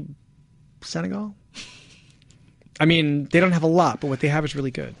 possibly Senegal. I mean, they don't have a lot, but what they have is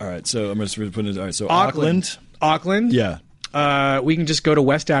really good. All right, so I'm going to put it. All right, so Auckland. Yeah. We can just go to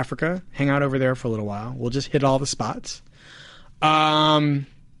West Africa, hang out over there for a little while. We'll just hit all the spots.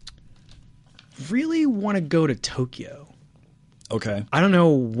 Really want to go to Tokyo. Okay. I don't know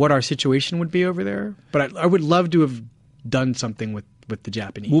what our situation would be over there, but I would love to have done something with the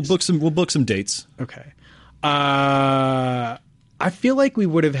Japanese. We'll book some dates. Okay. I feel like we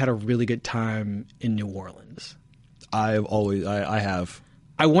would have had a really good time in New Orleans. I have.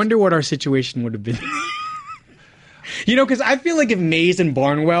 I wonder what our situation would have been. Because I feel like if Mays and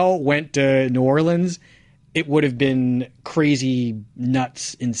Barnwell went to New Orleans, it would have been crazy,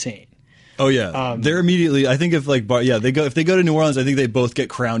 nuts, insane. Oh yeah, they're immediately. I think if they go to New Orleans, I think they both get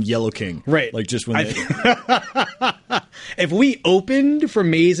crowned Yellow King. Right, like just when they. If we opened for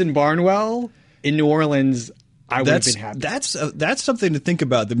Mays and Barnwell in New Orleans, I would have been happy. That's something to think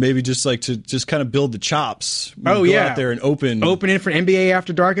about. That maybe just like to just kind of build the chops. Go out there and open in for an NBA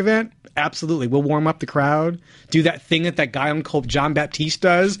After Dark event. Absolutely, we'll warm up the crowd. Do that thing that guy on John Baptiste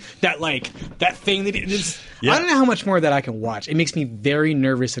does. That thing that is. Yeah. I don't know how much more of that I can watch. It makes me very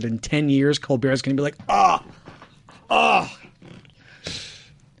nervous that in 10 years Colbert is going to be like,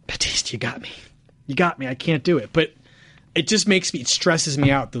 Baptiste, you got me. I can't do it. But it just it stresses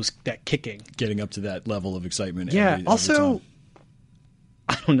me out. That kicking, getting up to that level of excitement. Yeah. Every also, time.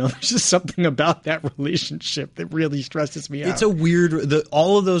 I don't know. There's just something about that relationship that really stresses me out. It's a weird.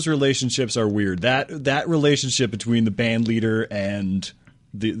 All of those relationships are weird. That relationship between the band leader and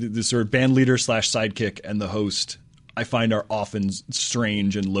the sort of band leader / sidekick and the host, I find are often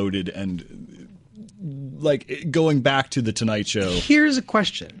strange and loaded and like going back to the Tonight Show. Here's a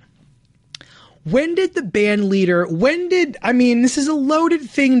question. When did the band leader? This is a loaded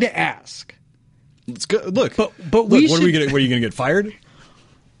thing to ask. Let's go. Look, but what are you going to get fired?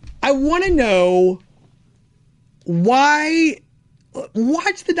 I want to know why.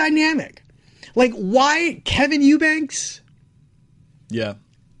 What's the dynamic? Like, why Kevin Eubanks? Yeah.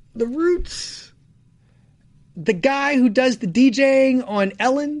 The Roots? The guy who does the DJing on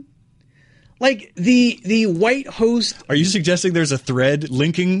Ellen? Like, the white host... Are you suggesting there's a thread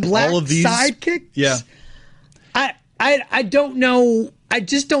linking all of these? Sidekicks? Yeah. I don't know. I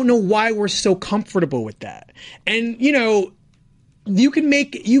just don't know why we're so comfortable with that. And,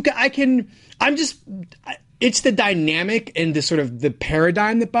 it's the dynamic and the sort of the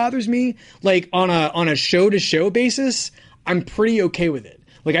paradigm that bothers me. Like on a show to show basis, I'm pretty okay with it.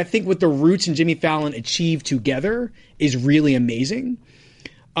 Like I think what the Roots and Jimmy Fallon achieved together is really amazing.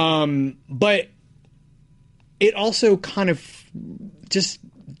 But it also kind of just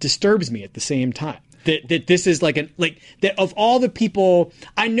disturbs me at the same time that this is that of all the people,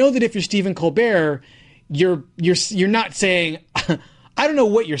 I know that if you're Stephen Colbert, you're not saying, I don't know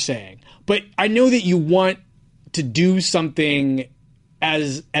what you're saying, but I know that you want to do something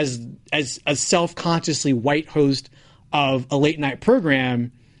as a self-consciously white host of a late night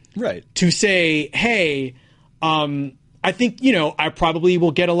program, right? To say, hey, I think, I probably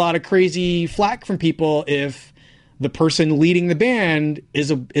will get a lot of crazy flack from people if the person leading the band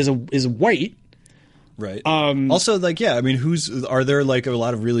is white. Right. Also, are there like a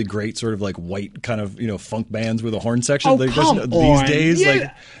lot of really great sort of like white kind of funk bands with a horn section? These days,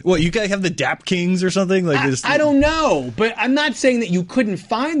 yeah. You guys have the Dap Kings or something like this? I don't know, but I'm not saying that you couldn't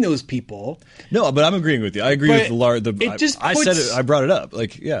find those people. No, but I'm agreeing with you. I agree with I brought it up.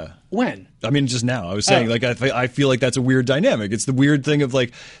 Like, yeah. When? I mean, just now. I was saying, I feel like that's a weird dynamic. It's the weird thing of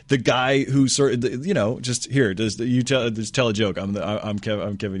like the guy who sort of, just here. Just tell a joke. I'm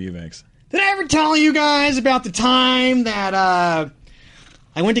Kevin Eubanks. Did I ever tell you guys about the time that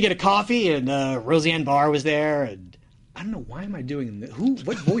I went to get a coffee and Roseanne Barr was there? And I don't know, why am I doing this?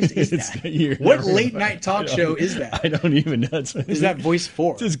 What voice is that? What late night talk show is that? I don't even know. Is that voice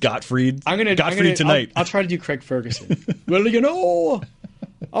for? This is Gottfried. Gottfried tonight. I'll try to do Craig Ferguson. Well,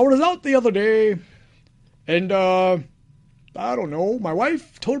 I was out the other day and I don't know, my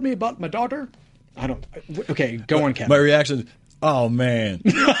wife told me about my daughter. Okay, go on, Kevin. My reaction, oh man.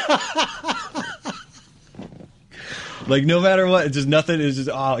 Like no matter what, it's just nothing. It's just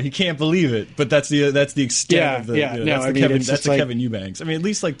he can't believe it. But that's the extent of the Kevin Eubanks. I mean, at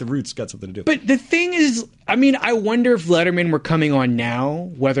least like the Roots got something to do. But the thing is, I wonder if Letterman were coming on now,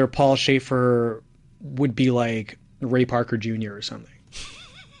 whether Paul Schaefer would be like Ray Parker Jr. or something.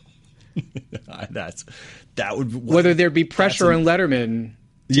 That would whether there'd be pressure on Letterman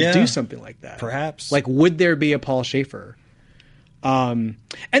to do something like that. Perhaps. Like, would there be a Paul Schaefer? And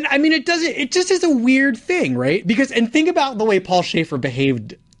I mean, it just is a weird thing, right? And think about the way Paul Schaefer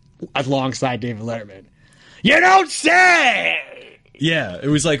behaved alongside David Letterman. You don't say! Yeah, it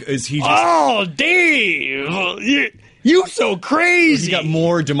was like, is he just... Oh, Dave! You so crazy! He got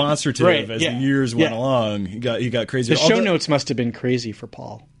more demonstrative as the years went along. He got crazier. The show notes must have been crazy for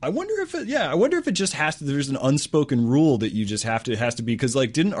Paul. I wonder if it just has to. There's an unspoken rule that you just have to. It has to be because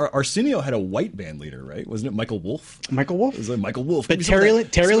didn't Arsenio had a white band leader, right? Wasn't it Michael Wolff? Michael Wolff. It was like Michael Wolff. But Terry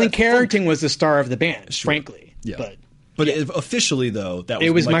Lynn Carrington was the star of the band, frankly. Yeah. But officially though,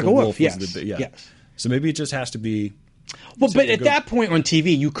 it was Michael Wolff. Yes. Yes. So maybe it just has to be. Well, but at that point on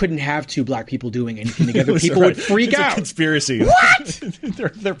TV, you couldn't have two black people doing anything together. People would freak it's out. A conspiracy. What?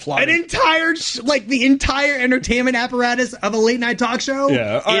 they're plotting. An entire, the entire entertainment apparatus of a late night talk show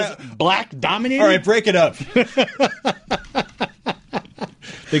is black dominated? All right, break it up.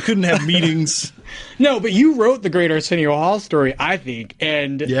 They couldn't have meetings. No, but you wrote the Great Arsenio Hall story, I think,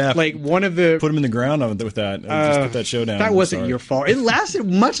 and one of the put him in the ground with that. Just put that show down. That wasn't your fault. It lasted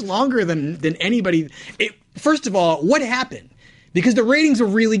much longer than anybody. First of all, what happened? Because the ratings were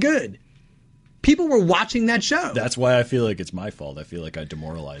really good. People were watching that show. That's why I feel like it's my fault. I feel like I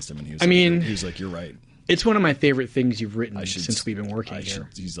demoralized him, and he was like, "You're right." It's one of my favorite things you've written since we've been working here.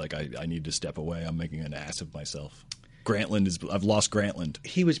 He's like, I need to step away. I'm making an ass of myself. I've lost Grantland.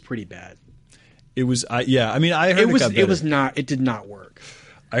 He was pretty bad. It was, I heard it got better. It did not work.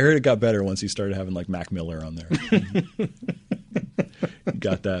 I heard it got better once he started having like Mac Miller on there.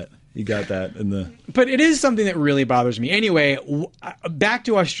 He got that in the. But it is something that really bothers me. Anyway, back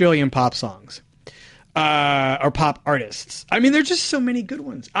to Australian pop songs. Or pop artists. I mean, there's just so many good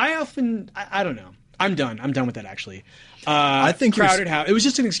ones. I don't know. I'm done with that actually. I think Crowded House. It was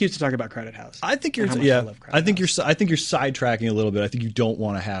just an excuse to talk about Crowded House. I think you're sidetracking a little bit. I think you don't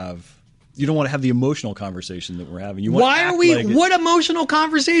want to have the emotional conversation that we're having. Why are we? What emotional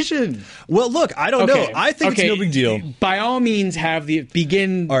conversation? Well, look, I don't know. I think it's no big deal. By all means,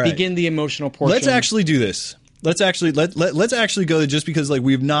 begin the emotional portion. Let's actually do this. Let's actually go just because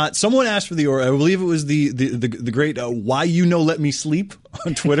we've not. Someone asked for I believe it was the great why let me sleep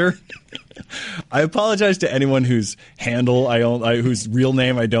on Twitter. I apologize to anyone whose handle whose real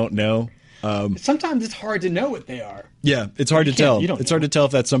name I don't know. Sometimes it's hard to know what they are. Yeah, it's hard to tell. It's hard to tell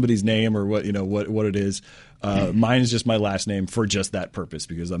if that's somebody's name or what what it is. Mine is just my last name for just that purpose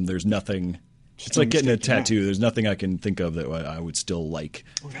because there's nothing. It's like getting a tattoo. There's nothing I can think of that I would still like.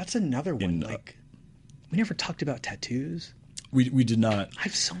 Well, that's another one. We never talked about tattoos. We did not. I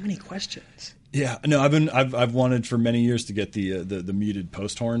have so many questions. Yeah, no, I've wanted for many years to get the muted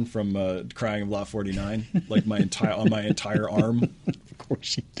post horn from Crying of Lot 49, like on my entire arm. Of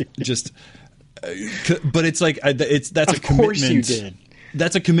course you did. Just, but it's like that's a commitment. Of course you did.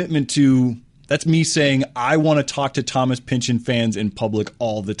 That's a commitment to. That's me saying I want to talk to Thomas Pynchon fans in public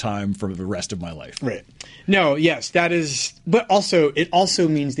all the time for the rest of my life. Right. No, yes, that is. But it also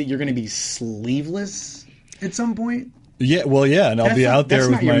means that you're going to be sleeveless at some point. Yeah, well, yeah, and I'll be out there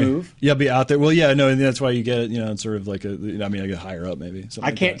with your move. Yeah, I'll be out there. Well, yeah, no, and that's why you get it's sort of like I get higher up maybe.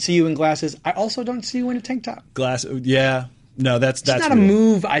 I can't see you in glasses. I also don't see you in a tank top. Yeah, no, that's not weird. A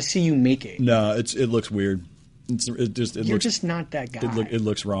move I see you making. No, it looks weird. You're just not that guy. It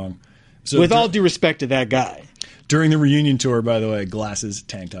looks wrong. So with all due respect to that guy. During the reunion tour, by the way, glasses,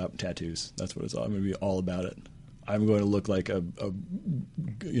 tank top, tattoos. That's what it's all. I'm going to be all about it. I'm going to look like a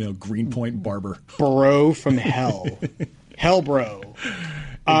Greenpoint barber. Bro from hell. Hell bro.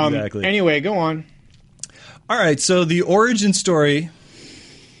 Exactly. Anyway, go on. All right, so the origin story,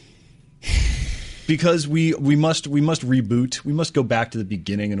 because we must reboot. We must go back to the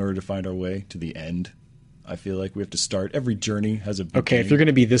beginning in order to find our way to the end. I feel like we have to start. Every journey has a beginning. Okay, if you're going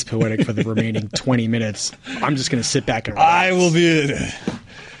to be this poetic for the remaining 20 minutes, I'm just going to sit back and relax. I will be in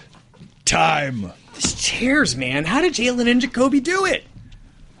time. These chairs, man. How did Jalen and Jacoby do it?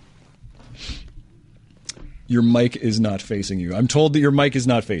 Your mic is not facing you. I'm told that your mic is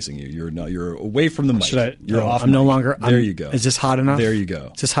not facing you. You're away from the mic. You're off. I'm no longer. There you go. Is this hot enough? There you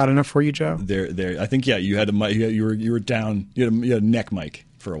go. Is this hot enough for you, Joe? There. I think you had a mic. You were down. You had a neck mic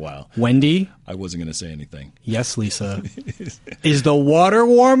for a while. Wendy? I wasn't going to say anything. Yes, Lisa. Is the water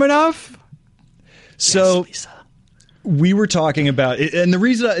warm enough? So, yes, Lisa. We were talking about it, and the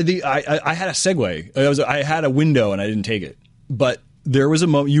reason I had a segue. I had a window and I didn't take it. But there was a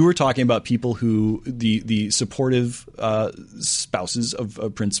moment you were talking about people who the supportive spouses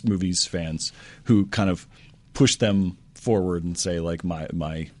of Prince movies fans who kind of push them forward and say like my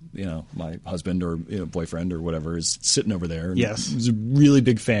husband or boyfriend or whatever is sitting over there. And yes, he's a really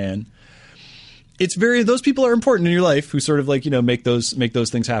big fan. Those people are important in your life who sort of like make those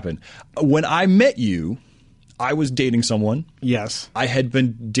things happen. When I met you, I was dating someone. Yes, I had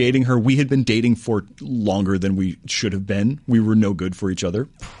been dating her. We had been dating for longer than we should have been. We were no good for each other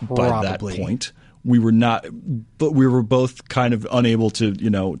by that point. We were not, but we were both kind of unable to,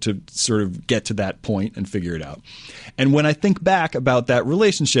 to sort of get to that point and figure it out. And when I think back about that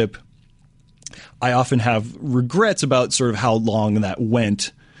relationship, I often have regrets about sort of how long that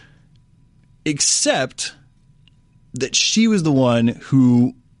went, except that she was the one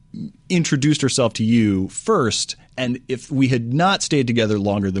who introduced herself to you first. And if we had not stayed together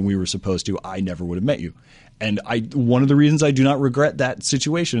longer than we were supposed to, I never would have met you. And one of the reasons I do not regret that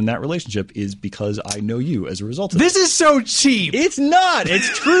situation and that relationship is because I know you as a result of This is so cheap. It's not. It's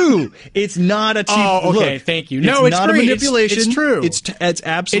true. It's not a cheap. Oh, okay. Look, Thank you. No, it's not great. a manipulation. It's true. It's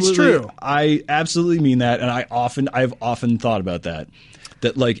absolutely. It's true. I absolutely mean that, and I've often thought about that.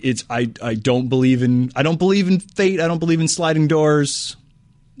 That like I don't believe in fate. I don't believe in sliding doors.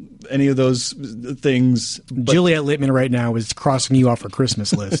 Any of those things. Juliet Littman right now is crossing you off her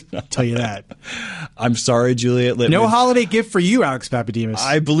Christmas list. I'll tell you that. I'm sorry, Juliet Littman. No holiday gift for you, Alex Papademos.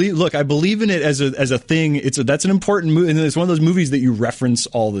 I believe in it as a thing. That's an important movie, and it's one of those movies that you reference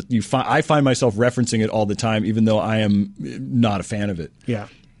all the. I find myself referencing it all the time, even though I am not a fan of it. Yeah.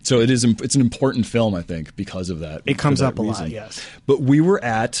 So it's an important film, I think, because of that. It comes up a reason. lot, yes. But we were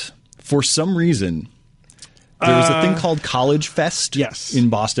for some reason. There was a thing called College Fest in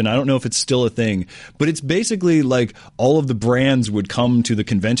Boston. I don't know if it's still a thing, but it's basically like all of the brands would come to the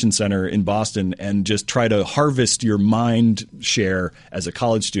convention center in Boston and just try to harvest your mind share as a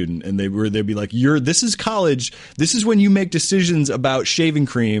college student. And they'd be like, this is college. This is when you make decisions about shaving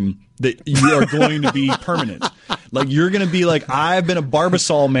cream that you are going to be permanent. Like you're going to be like, I've been a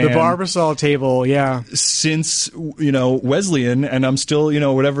Barbasol man. The Barbasol table, yeah. Since, Wesleyan, and I'm still,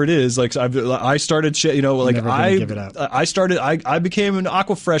 whatever it is. Like I started, like I became an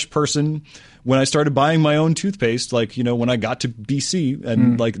Aquafresh person when I started buying my own toothpaste. Like, when I got to BC,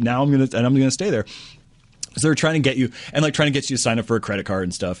 and like now I'm gonna stay there. So they're trying to get you to sign up for a credit card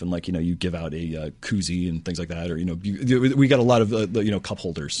and stuff, and like you give out a koozie and things like that, or we got a lot of cup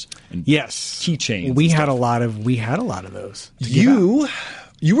holders and keychains. We had a lot of those. You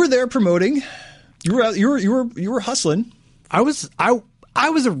were there promoting. You were hustling. I was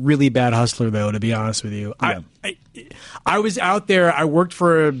a really bad hustler though, to be honest with you. Yeah. I was out there. I worked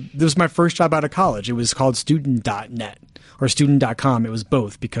this was my first job out of college. It was called student.net. Or student.com. It was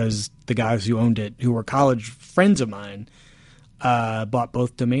both because the guys who owned it, who were college friends of mine, bought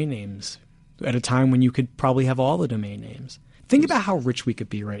both domain names at a time when you could probably have all the domain names. Think about how rich we could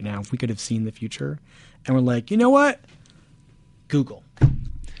be right now if we could have seen the future. And we're like, you know what? Google.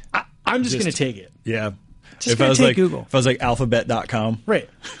 I'm just going to take it. Yeah. Just going to take Google. If I was like alphabet.com. Right.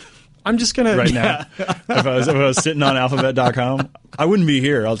 I'm just going to. Right now. If I was sitting on alphabet.com, I wouldn't be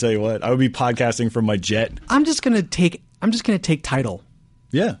here. I'll tell you what. I would be podcasting from my jet. I'm just going to take title.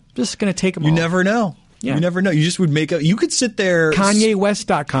 Yeah. Just going to take them all. You never know. Yeah. You never know. You just would make up. You could sit there.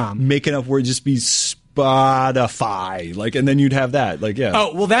 KanyeWest.com. Making up where it'd just be Spotify. Like, and then you'd have that. Like, yeah.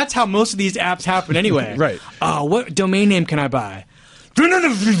 Oh, well, that's how most of these apps happen anyway. Right. Oh, what domain name can I buy?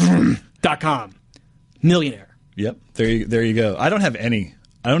 .com. Millionaire. Yep. There you go. I don't have any.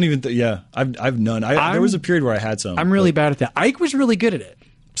 I don't even. I've none. There was a period where I had some. I'm really bad at that. Ike was really good at it.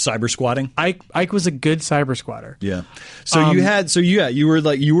 Cyber squatting. Ike was a good cyber squatter. Yeah. So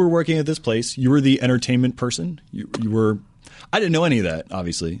you were working at this place. You were the entertainment person. You were. I didn't know any of that,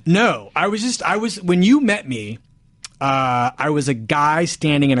 obviously. No, I was when you met me, I was a guy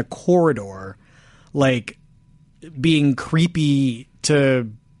standing in a corridor, like being creepy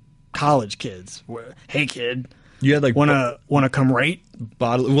to college kids. Hey, kid. You had like wanna come right?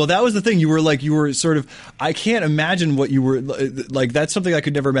 Well, that was the thing. You were sort of. I can't imagine what you were like. That's something I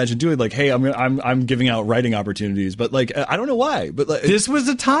could never imagine doing. Like, hey, I'm giving out writing opportunities, but like I don't know why. But like, this was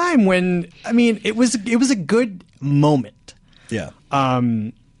a time when it was a good moment. Yeah.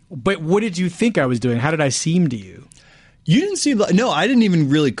 But what did you think I was doing? How did I seem to you? You didn't seem like. No, I didn't even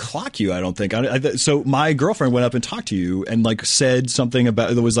really clock you. I don't think. So my girlfriend went up and talked to you and like said something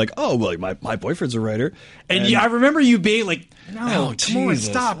about that was like, oh, well, like my boyfriend's a writer. And I remember you being like, no, come on,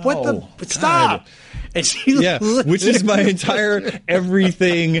 stop. What the stop? And she which is my entire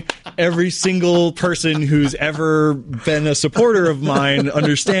everything. Every single person who's ever been a supporter of mine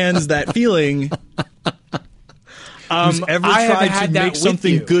understands that feeling. Who's ever tried to make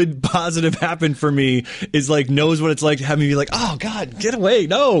something good, positive happen for me is like knows what it's like to have me be like, oh God, get away,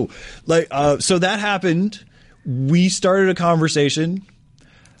 no. Like, so that happened. We started a conversation.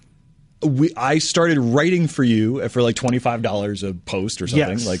 I started writing for you for like $25 a post or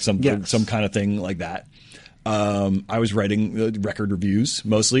something, like some kind of thing like that. I was writing record reviews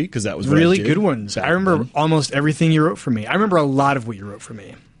mostly because that was what really I did good ones. I remember almost everything you wrote for me. I remember a lot of what you wrote for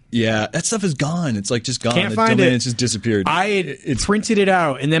me. Yeah, that stuff is gone. It's like just gone. Can't find it. It's just disappeared. I printed it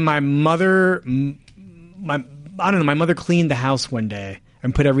out, and then my mother cleaned the house one day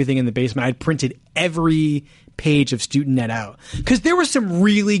and put everything in the basement. I'd printed every page of StudentNet out because there was some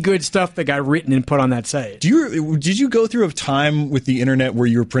really good stuff that got written and put on that site. Did you go through a time with the internet where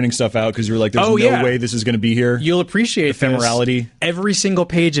you were printing stuff out because you were like, there's no way this is going to be here? You'll appreciate ephemerality. Every single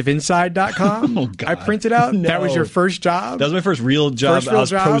page of inside.com I printed out. No. That was your first job? That was my first real job.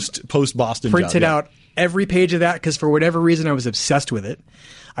 Post Boston printed job, out every page of that because for whatever reason I was obsessed with it.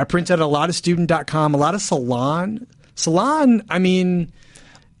 I printed a lot of student.com, a lot of Salon. Salon, I mean,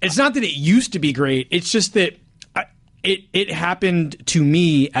 it's not that it used to be great. It's just that it happened to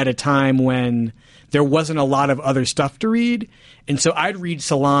me at a time when there wasn't a lot of other stuff to read. And so I'd read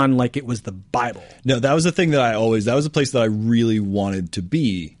Salon like it was the Bible. No, that was the thing that that was a place that I really wanted to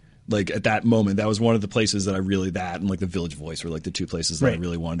be. Like at that moment, that was one of the places that and like the Village Voice were like the two places that I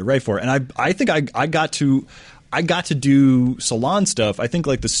really wanted to write for. And I think I got to do Salon stuff. I think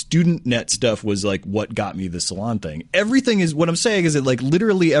like the StudentNet stuff was like what got me the Salon thing. Everything is what I'm saying is that like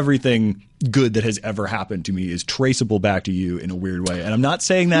literally everything good that has ever happened to me is traceable back to you in a weird way. And I'm not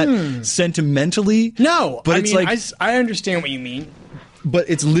saying that sentimentally. No, but it's like I understand what you mean.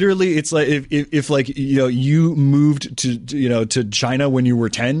 But it's literally, it's like if like, you know, you moved to China when you were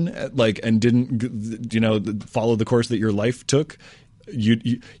 10, like, and didn't, you know, follow the course that your life took,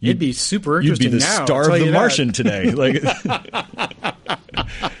 you'd be super interesting. You'd be the now, star of The Martian today. Like,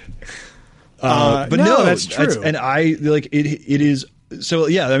 but no, that's true. And I like it is. So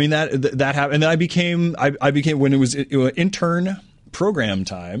yeah, I mean that happened, and then I became when it was intern program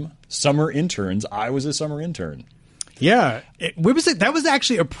time, summer interns. I was a summer intern. Yeah, that was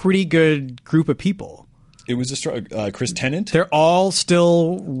actually a pretty good group of people. It was Chris Tennant. They're all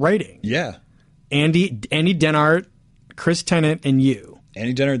still writing. Yeah, Andy Dennart, Chris Tennant, and you.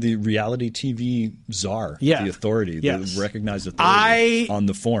 Andy Dennart, the reality TV czar, the authority, the recognized authority on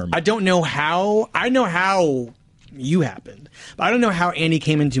the form. I don't know how. I know how you happened, but I don't know how Andy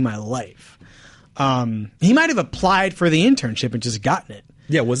came into my life. He might have applied for the internship and just gotten it.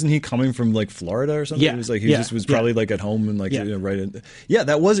 Yeah, wasn't he coming from like Florida or something? Yeah, It was like he just was probably like at home and like writing. Yeah,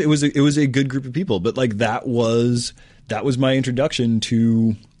 it was a good group of people, but like that was my introduction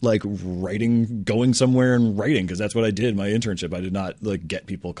to like writing, going somewhere and writing, because that's what I did my internship. I did not like get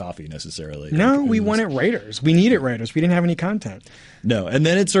people coffee necessarily. No, we wanted writers. We needed writers. We didn't have any content. No, and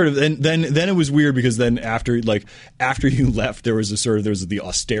then it sort of and then it was weird because then after you left, there was the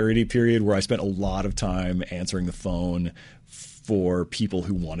austerity period where I spent a lot of time answering the phone for people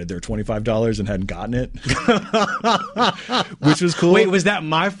who wanted their $25 and hadn't gotten it, which was cool. Wait, was that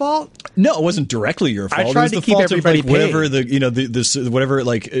my fault? No, it wasn't directly your fault. I tried it was to the keep fault everybody of like whatever paid. whatever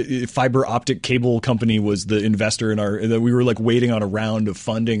fiber optic cable company was the investor in that we were like waiting on a round of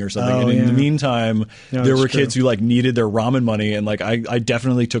funding or something. Oh, and in the meantime, there were kids true. who like needed their ramen money, and like I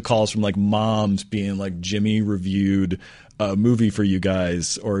definitely took calls from like moms being like, Jimmy reviewed a movie for you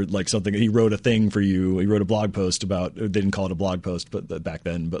guys, or like something. He wrote a thing for you. He wrote a blog post about. They didn't call it a blog post, but back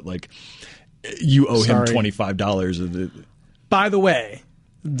then. But like, you owe him $25. By the way,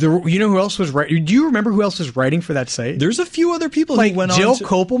 you know who else was writing? Do you remember who else was writing for that site? There's a few other people like who went Jill on to,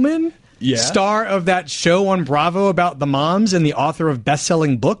 Kopelman, star of that show on Bravo about the moms and the author of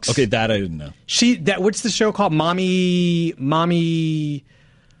best-selling books. Okay, that I didn't know. What's the show called?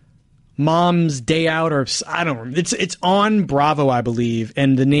 Mom's Day Out, or I don't remember. It's on Bravo, I believe,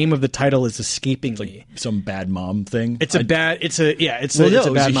 and the name of the title is escaping me. Some bad mom thing. It's a bad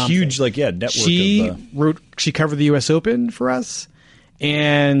mom huge thing. Network. She covered the U.S. Open for us,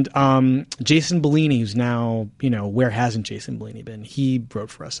 and Jason Bellini, who's now where hasn't Jason Bellini been? He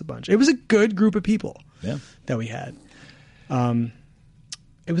wrote for us a bunch. It was a good group of people that we had.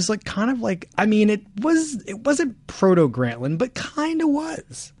 It was like kind of like it wasn't proto Grantland, but kind of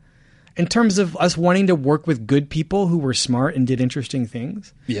was. In terms of us wanting to work with good people who were smart and did interesting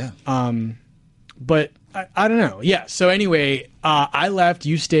things. Yeah. But I don't know. Yeah. So anyway, I left,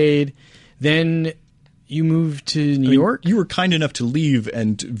 you stayed, then you moved to New York. You were kind enough to leave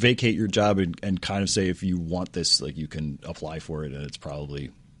and vacate your job and kind of say, if you want this, like, you can apply for it and it's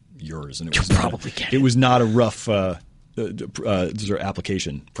probably yours. And it was not a rough sort of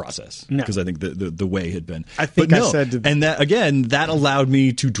application process, because I think the way had been. I think and that allowed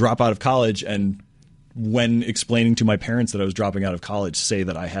me to drop out of college, and when explaining to my parents that I was dropping out of college, say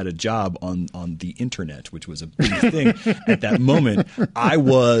that I had a job on the internet, which was a big thing at that moment. I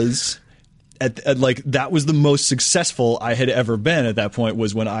was that was the most successful I had ever been at that point,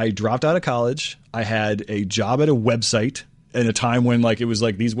 was when I dropped out of college. I had a job at a website in a time when it was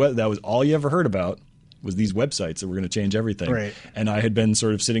like that was all you ever heard about. Was these websites that were going to change everything. Right. And I had been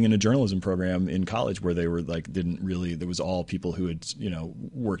sort of sitting in a journalism program in college where they were there was all people who had,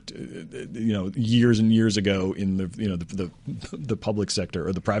 worked, years and years ago in the public sector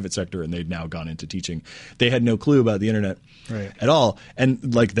or the private sector, and they'd now gone into teaching. They had no clue about the internet at all. And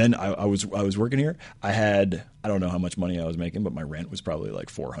then I was working here. I don't know how much money I was making, but my rent was probably like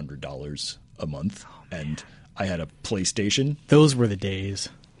 $400 a month. And I had a PlayStation. Those were the days.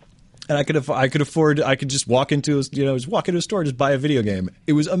 And I could afford. I could just walk into a store, just buy a video game.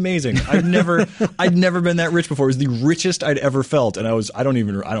 It was amazing. I'd never been that rich before. It was the richest I'd ever felt, and I don't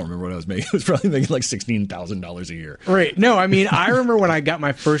remember what I was making. I was probably making like $16,000 a year. Right. No, I mean, I remember when I got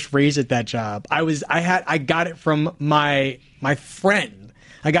my first raise at that job. I got it from my friend,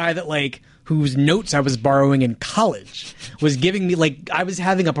 a guy that whose notes I was borrowing in college was giving me I was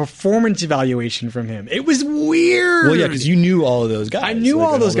having a performance evaluation from him. It was weird. Well, yeah, because you knew all of those guys. I knew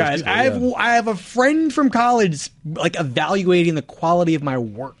all those guys. People, I have a friend from college evaluating the quality of my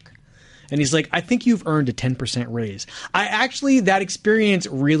work. And he's like, I think you've earned a 10% raise. That experience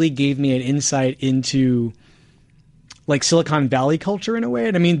really gave me an insight into Silicon Valley culture in a way.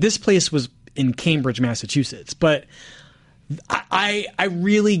 And I mean, this place was in Cambridge, Massachusetts, but I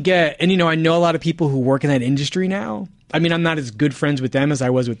really get, and I know a lot of people who work in that industry now. I mean, I'm not as good friends with them as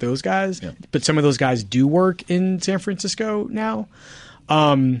I was with those guys, but some of those guys do work in San Francisco now.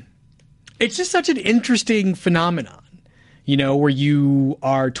 It's just such an interesting phenomenon, where you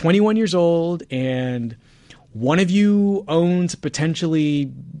are 21 years old and one of you owns a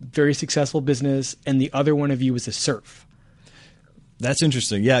potentially very successful business and the other one of you is a serf. That's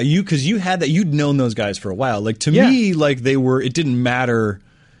interesting. Yeah, because you had that. You'd known those guys for a while. Me, it didn't matter.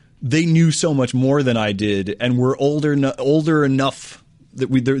 They knew so much more than I did, and were older enough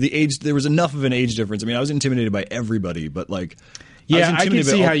that there was enough of an age difference. I mean, I was intimidated by everybody, but yeah, I can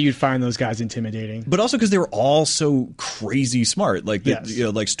see how you'd find those guys intimidating. But also because they were all so crazy smart. Stuart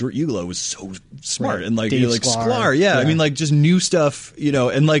Ugolo was so smart, right. And Dave Sklar, yeah. I mean, just new stuff,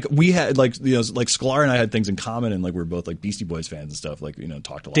 and we had Sklar and I had things in common, and we were both Beastie Boys fans and stuff.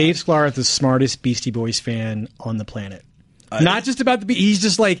 Talked a lot. Dave Sklar is the smartest Beastie Boys fan on the planet. Not just about he's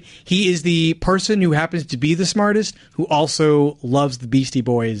just he is the person who happens to be the smartest, who also loves the Beastie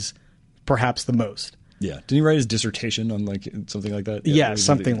Boys perhaps the most. Yeah, didn't he write his dissertation on something like that? Yeah,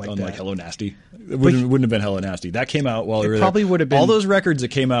 something like that. On Hello Nasty. It wouldn't have been Hello Nasty. That came out while we were there. Probably would have been. All those records that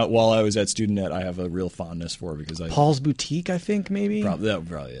came out while I was at StudentNet, I have a real fondness for because Paul's Boutique, I think maybe. That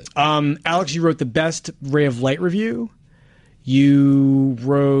probably is. Alex, you wrote the best Ray of Light review. You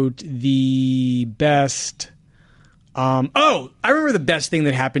wrote the best. I remember the best thing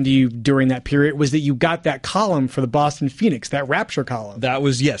that happened to you during that period was that you got that column for the Boston Phoenix, that Rapture column. That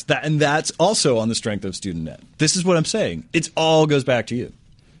was, yes. And that's also on the strength of StudentNet. This is what I'm saying. It all goes back to you.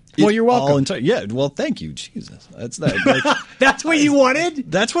 Well, you're welcome. Yeah, well, thank you. Jesus. That's that. That's what you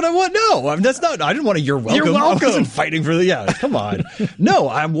wanted? That's what I want. No, I mean, that's not. I didn't want you're welcome. You're welcome. I wasn't fighting for come on. No,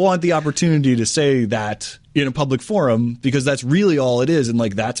 I want the opportunity to say that in a public forum because that's really all it is. And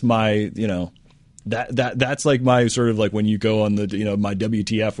that's my, that's my sort of when you go on the my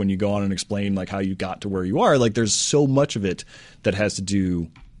WTF when you go on and explain how you got to where you are, there's so much of it that has to do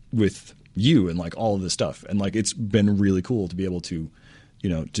with you and all of this stuff, and it's been really cool to be able to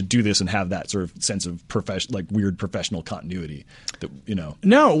to do this and have that sort of sense of weird professional continuity that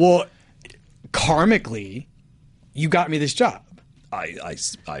No, well, karmically you got me this job. I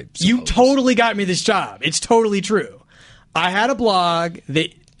you totally got me this job. It's totally true. I had a blog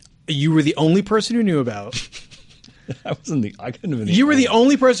that you were the only person who knew about. I couldn't have been. You were the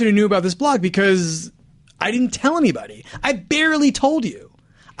only person who knew about this blog because I didn't tell anybody. I barely told you.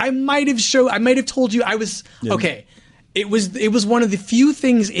 I might have told you I was okay. It was one of the few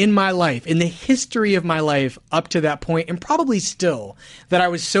things in my life, in the history of my life up to that point, and probably still, that I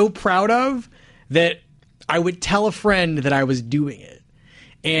was so proud of that I would tell a friend that I was doing it.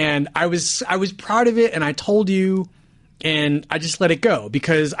 And I was proud of it, and I told you. And I just let it go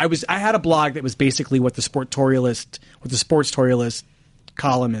because I had a blog that was basically what the Sportorialist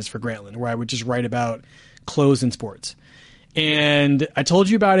column is for Grantland, where I would just write about clothes and sports. And I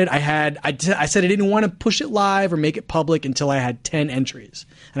told you about it. I said I didn't want to push it live or make it public until I had 10 entries,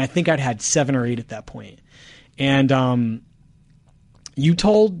 and I think I'd had 7 or 8 at that point. And I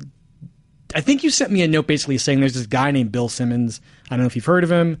think you sent me a note basically saying there's this guy named Bill Simmons. I don't know if you've heard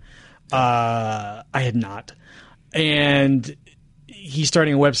of him. I had not. And he's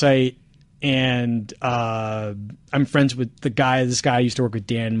starting a website, and I'm friends with the guy. This guy I used to work with,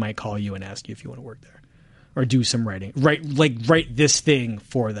 Dan, might call you and ask you if you want to work there or do some writing. Write this thing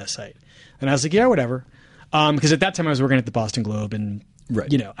for the site. And I was like, yeah, whatever. Because at that time I was working at the Boston Globe, and right.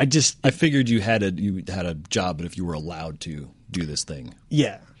 I figured you had a job, but if you were allowed to do this thing,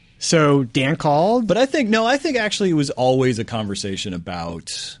 yeah. So Dan called, but I think actually it was always a conversation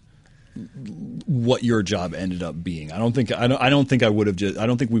about what your job ended up being. I don't think we would have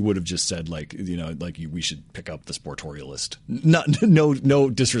just said we should pick up the Sportorialist. No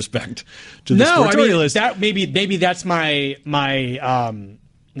disrespect to the Sportorialist. I mean, maybe that's my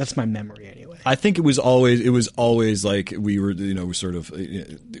That's my memory anyway. I think it was always like we were, sort of,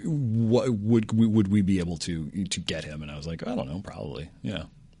 what would we be able to get him? And I was like, I don't know, probably, yeah.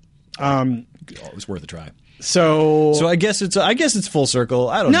 It was worth a try. So I guess it's full circle.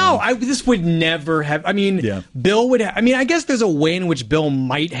 I don't know. No, this would never have. I mean, Yeah. Bill would. I guess there's a way in which Bill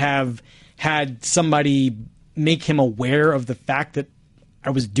might have had somebody make him aware of the fact that I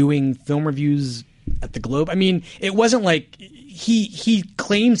was doing film reviews at the Globe. I mean, it wasn't like he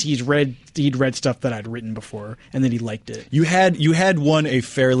claims he'd read stuff that I'd written before and that he liked it. You had won a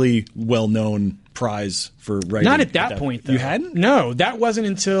fairly well-known prize for writing. Not at that point, though. You hadn't? No, that wasn't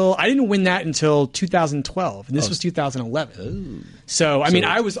until I didn't win that until 2012, and this was 2011. So, I mean,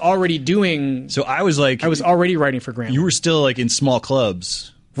 I was already doing. So I was already writing for Grant. You were still like in small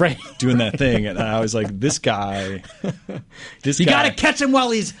clubs. Right. Doing that thing. And I was like, this guy. You got to catch him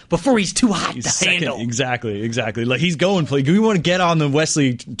before he's too hot to second, handle. Exactly. Like he's going. We want to get on the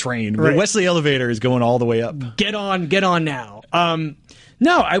Wesley train. Right. The Wesley elevator is going all the way up. Get on now.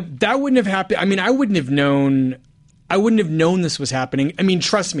 No, that wouldn't have happened. I mean, I wouldn't have known this was happening. I mean,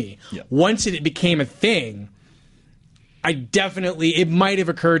 trust me. Yeah. Once it became a thing, it might have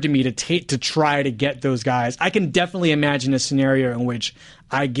occurred to me to try to get those guys. I can definitely imagine a scenario in which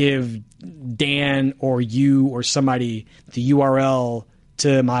I give Dan or you or somebody the URL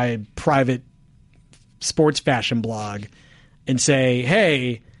to my private sports fashion blog and say,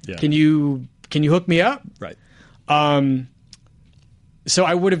 "Hey, can you hook me up?" Right. So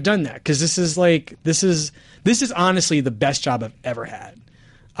I would have done that because this is honestly the best job I've ever had.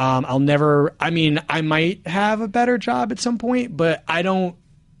 I might have a better job at some point, but I don't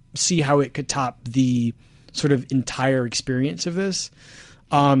see how it could top the sort of entire experience of this,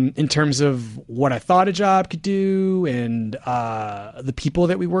 in terms of what I thought a job could do and, the people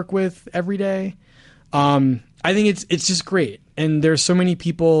that we work with every day. I think it's just great. And there's so many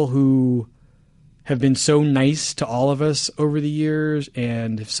people who have been so nice to all of us over the years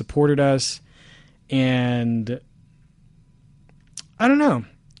and have supported us. And I don't know.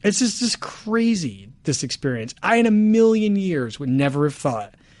 It's just crazy, this experience. I, in a million years, would never have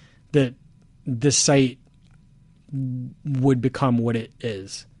thought that this site would become what it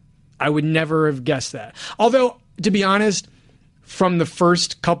is. I would never have guessed that. Although, to be honest, from the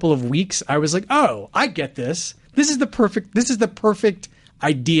first couple of weeks, I was like, oh, I get this. This is the perfect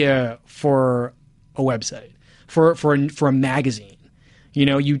idea for a website, for a magazine. You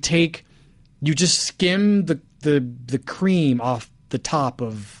just skim the cream off the top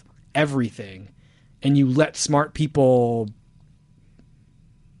of everything, and you let smart people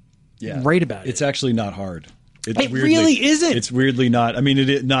write about it. It's actually not hard. It really isn't. It's weirdly not. I mean,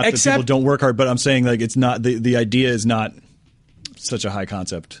 not that people don't work hard, but I'm saying like it's not. The idea is not such a high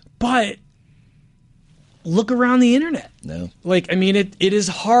concept. But look around the internet. No. Like, I mean, it is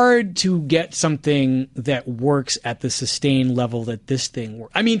hard to get something that works at the sustained level that this thing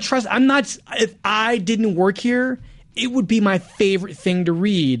works. I mean, if I didn't work here, it would be my favorite thing to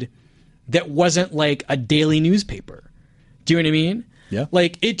read that wasn't like a daily newspaper. Do you know what I mean? Yeah.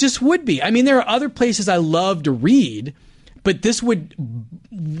 Like, it just would be. I mean, there are other places I love to read, but this would,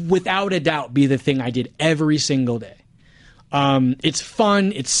 without a doubt, be the thing I did every single day. It's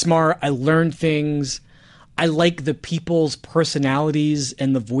fun. It's smart. I learn things. I like the people's personalities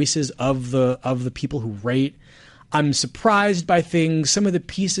and the voices of the people who write. I'm surprised by things. Some of the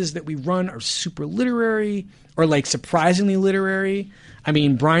pieces that we run are super literary or like surprisingly literary. I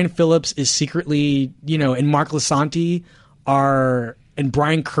mean, Brian Phillips is secretly, and Mark Lasanti and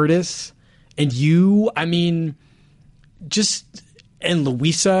Brian Curtis and you, I mean, and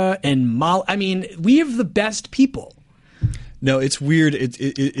Louisa and Molly. I mean, we have the best people. No, it's weird.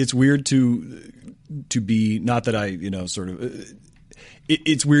 It's weird to be, not that I, sort of,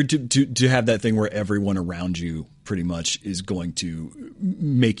 it's weird to have that thing where everyone around you pretty much is going to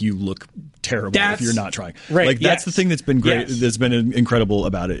make you look terrible if you're not trying. Right. Like that's the thing that's been great. Yes. That's been incredible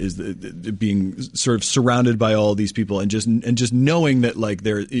about it is being sort of surrounded by all these people and just knowing that like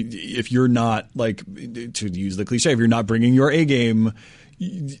if you're not, like, to use the cliche, if you're not bringing your A game,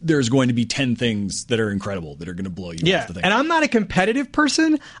 there's going to be 10 things that are incredible that are going to blow you off the thing. And I'm not a competitive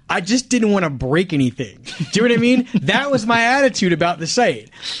person. I just didn't want to break anything. Do you know what I mean? That was my attitude about the site.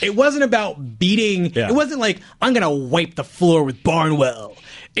 It wasn't about beating. Yeah. It wasn't like, I'm going to wipe the floor with Barnwell.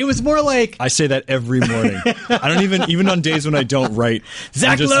 It was more like, I say that every morning. I don't even on days when I don't write.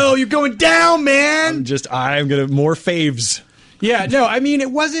 Zach Lowe, you're going down, man. I'm going to more faves. Yeah, no, I mean,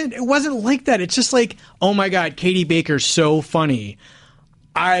 it wasn't like that. It's just like, oh my God, Katie Baker's so funny.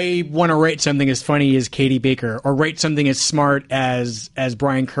 I want to write something as funny as Katie Baker, or write something as smart as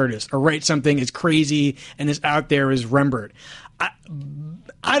Brian Curtis, or write something as crazy and as out there as Rembert.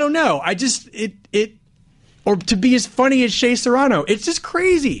 I don't know. I just or to be as funny as Shea Serrano. It's just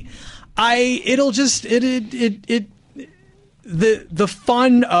crazy. The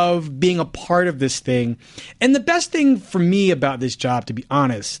fun of being a part of this thing, and the best thing for me about this job, to be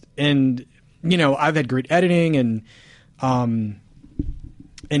honest, and I've had great editing and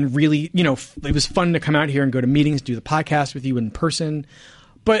really, it was fun to come out here and go to meetings, do the podcast with you in person.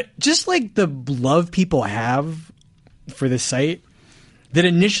 But just like the love people have for this site, that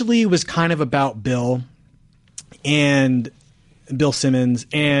initially was kind of about Bill Simmons,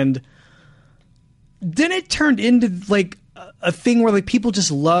 and then it turned into like a thing where like people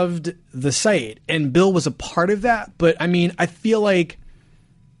just loved the site, and Bill was a part of that. But I mean, I feel like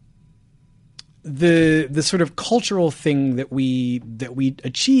the sort of cultural thing that we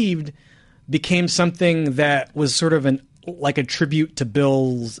achieved became something that was sort of like a tribute to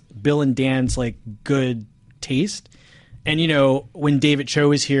Bill and Dan's like good taste. And when David Cho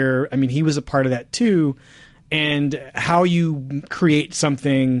was here, I mean, he was a part of that too. And how you create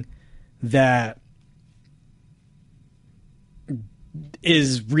something that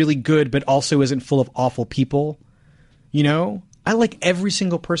is really good but also isn't full of awful people. I like every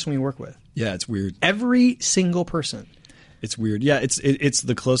single person we work with. Yeah, it's weird. Every single person. It's weird. Yeah, it's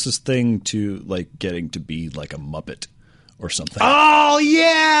the closest thing to like getting to be like a Muppet or something. Oh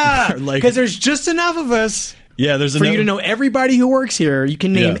yeah, Like, because there's just enough of us. Yeah, there's for you to know everybody who works here. You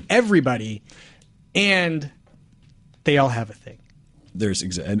can name Yeah. everybody, and they all have a thing. There's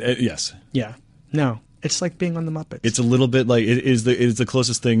yes. Yeah. No, it's like being on the Muppets. It's a little bit like it is the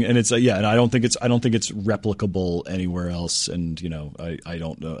closest thing, and it's and I don't think it's replicable anywhere else. And I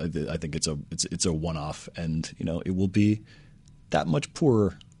don't know. I think it's a one off, and it will be that much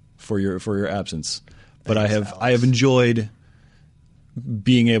poorer for your absence. But Thanks, I have enjoyed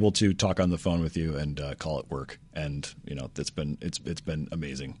being able to talk on the phone with you and call it work, and it's been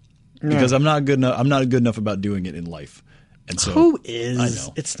amazing because I'm not good enough about doing it in life. And so who is? I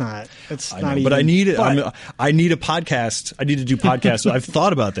know. It's not. It's I not. know, Even, but I need it. but- I need a podcast. I need to do podcasts. So I've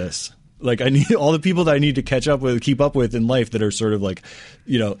thought about this. Like I need all the people that I need to catch up with, keep up with in life that are sort of like,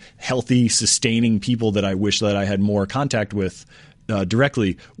 healthy, sustaining people that I wish that I had more contact with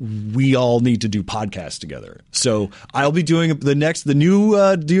directly. We all need to do podcasts together. So I'll be doing the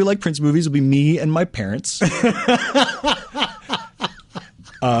new Do You Like Prince movies will be me and my parents.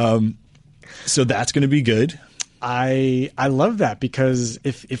 So that's going to be good. I love that because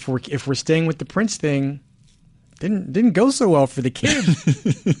if we're staying with the Prince thing, didn't go so well for the kid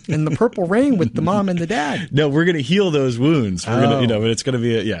in the Purple Rain with the mom and the dad. No, we're going to heal those wounds. We're going to, but it's going to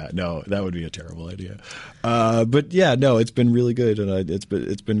be that would be a terrible idea. But yeah, no, it's been really good, and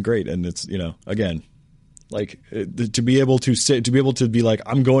it's been great, and it's again, like to be able to be like,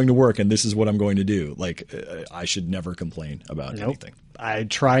 I'm going to work and this is what I'm going to do. Like I should never complain about anything. I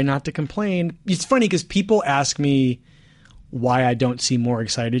try not to complain. It's funny because people ask me why I don't seem more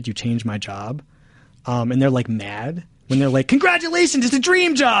excited. You changed my job. And they're like mad when they're like, congratulations, it's a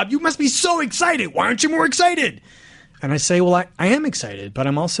dream job. You must be so excited. Why aren't you more excited? And I say, well, I am excited, but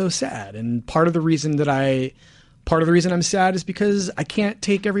I'm also sad. And part of the reason I'm sad is because I can't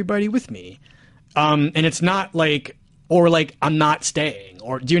take everybody with me. And it's not like, or like I'm not staying,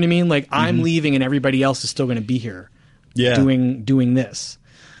 or do you know what I mean? Like I'm leaving and everybody else is still going to be here doing this.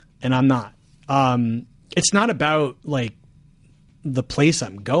 And I'm not. It's not about like the place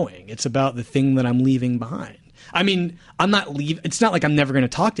I'm going. It's about the thing that I'm leaving behind. I mean, I'm not leaving. It's not like I'm never going to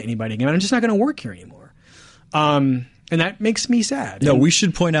talk to anybody again. I'm just not going to work here anymore. And that makes me sad. No, we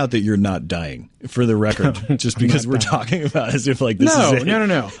should point out that you're not dying for the record, just because we're talking about as if like this is it.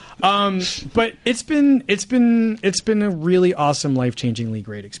 No. But it's been a really awesome, life-changingly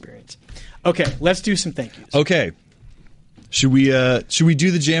great experience. Okay, let's do some thank yous. Okay. Should we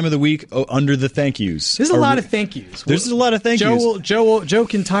do the jam of the week under the thank yous? There's a lot of thank yous. There's a lot of thank yous. Joe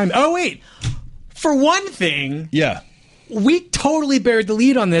can time. Oh wait, for one thing, we totally buried the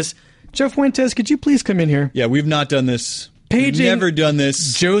lead on this. Joe Fuentes, could you please come in here? Yeah, we've not done this. Paging We've never done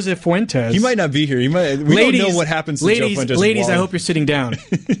this. Joseph Fuentes. He might not be here. We don't know what happens to Joe Fuentes. Ladies, I hope you're sitting down.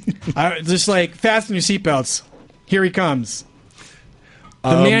 Just like fasten your seatbelts. Here he comes.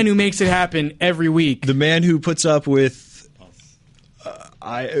 The man who makes it happen every week. The man who puts up with.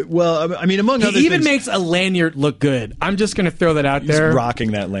 Among other things, he even makes a lanyard look good. I'm just going to throw that out there. He's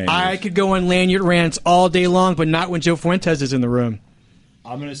rocking that lanyard. I could go on lanyard rants all day long, but not when Joe Fuentes is in the room.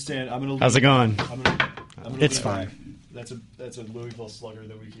 I'm going to stand. How's it going? It's leave. fine. That's a Louisville Slugger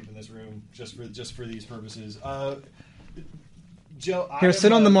that we keep in this room just for these purposes. Joe, Here,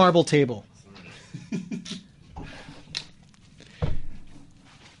 sit on the marble table. All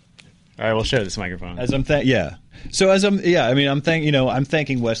right, we'll share this microphone. As I'm So I'm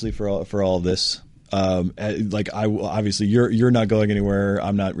thanking Wesley for all of this. Obviously you're not going anywhere.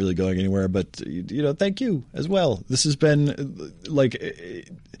 I'm not really going anywhere, but thank you as well. This has been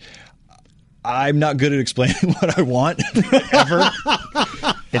I'm not good at explaining what I want ever.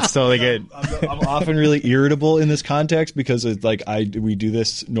 It's totally good. I'm often really irritable in this context because it's like we do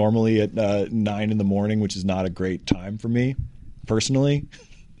this normally at 9 in the morning, which is not a great time for me personally.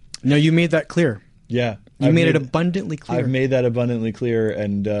 No, you made that clear. Yeah. You made it abundantly clear. I've made that abundantly clear,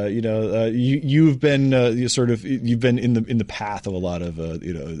 and you've been you've been in the path of a lot of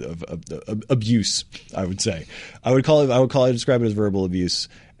of abuse. I would say I would describe it as verbal abuse,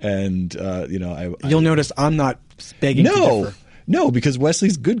 and you'll notice I'm not begging. to differ. No, because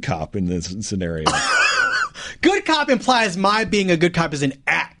Wesley's good cop in this scenario. Good cop implies my being a good cop is an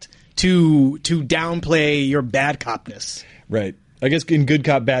act to downplay your bad copness. Right. I guess in good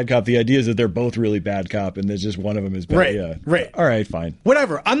cop, bad cop, the idea is that they're both really bad cop, and there's just one of them is bad. Right, yeah. right. All right, fine.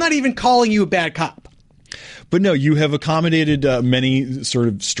 Whatever. I'm not even calling you a bad cop. But no, you have accommodated many sort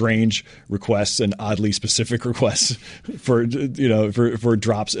of strange requests and oddly specific requests for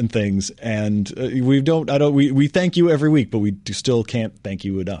drops and things, and we thank you every week, but we still can't thank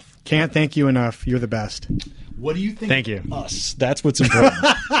you enough. Can't thank you enough. You're the best. What do you think? Thank you. Us. That's what's important.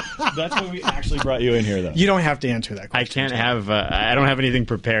 That's why we actually brought you in here, though. You don't have to answer that question. I don't have anything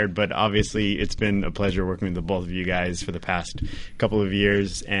prepared, but obviously it's been a pleasure working with the both of you guys for the past couple of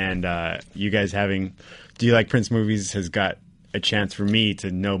years, and you guys having Do You Like Prince Movies has got a chance for me to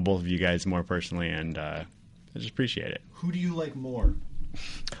know both of you guys more personally, and I just appreciate it. Who do you like more?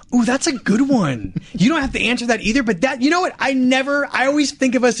 Ooh, that's a good one. You don't have to answer that either, but you know what? I always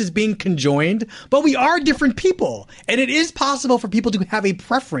think of us as being conjoined, but we are different people. And it is possible for people to have a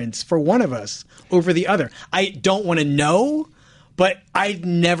preference for one of us over the other. I don't want to know, but I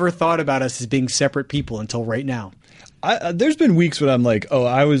never thought about us as being separate people until right now. There's been weeks when I'm like, oh,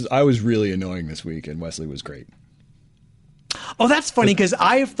 I was really annoying this week, and Wesley was great. Oh, that's funny because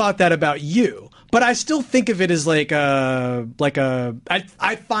I have thought that about you, but I still think of it as I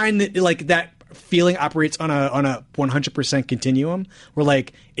find that like that feeling operates on a 100% continuum where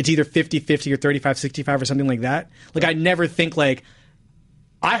like it's either 50-50 or 35-65 or something like that. Like I never think like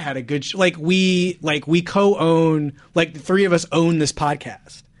I had a good we co-own, like the three of us own this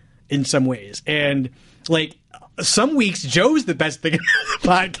podcast in some ways, and like some weeks Joe's the best thing in the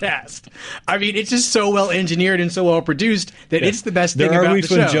podcast. I mean, it's just so well engineered and so well produced that it's the best thing about the show. There are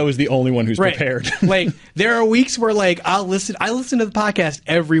weeks when Joe is the only one who's prepared. Like there are weeks where like I listen to the podcast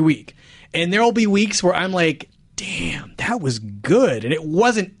every week, and there will be weeks where I'm like, damn, that was good, and it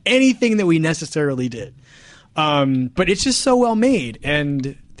wasn't anything that we necessarily did. But it's just so well made,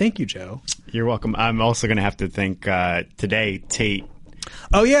 and thank you, Joe. You're welcome. I'm also going to have to thank today Tate.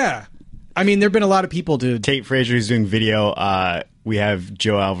 Oh yeah. I mean, there have been a lot of people to... Tate Frazier, who's doing video. We have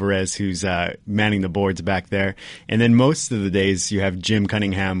Joe Alvarez, who's manning the boards back there. And then most of the days, you have Jim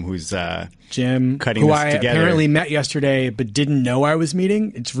Cunningham, who's Jim, cutting who this I together. apparently met yesterday but didn't know I was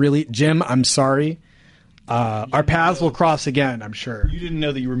meeting. It's really... Jim, I'm sorry. Our paths will cross again, I'm sure. You didn't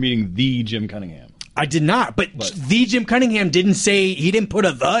know that you were meeting the Jim Cunningham. I did not, but the Jim Cunningham didn't say... He didn't put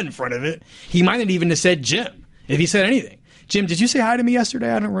a "the" in front of it. He might not even have said Jim, if he said anything. Jim, did you say hi to me yesterday?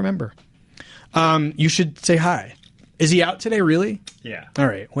 I don't remember. You should say hi. Is he out today, really? Yeah. All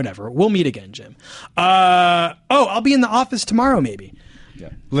right, whatever. We'll meet again, Jim. I'll be in the office tomorrow, maybe.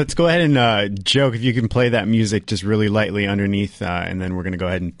 Yeah. Let's go ahead and joke if you can play that music just really lightly underneath, and then we're going to go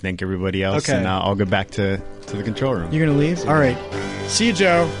ahead and thank everybody else, Okay. and I'll go back to the control room. You're going to leave? All right. See you,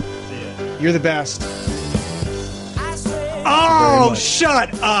 Joe. See ya. You're the best. Oh,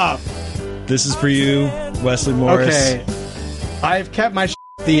 shut up. This is for you, Wesley Morris. Okay. I've kept my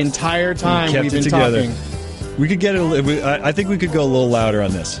the entire time Kept we've it been together. talking. We could get it. I think we could go a little louder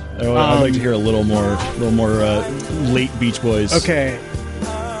on this. I'd like to hear a little more late Beach Boys. Okay.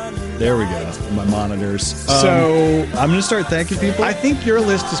 There we go. My monitors. So I'm going to start thanking people. I think your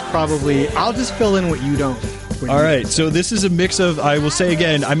list is probably... I'll just fill in what you don't. All right. So this is a mix of, I will say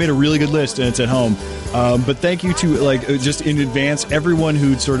again, I made a really good list and it's at home. But thank you to, just in advance, everyone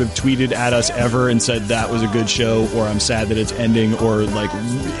who sort of tweeted at us ever and said that was a good show, or I'm sad that it's ending, or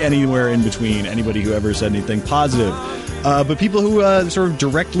anywhere in between, anybody who ever said anything positive. But people who sort of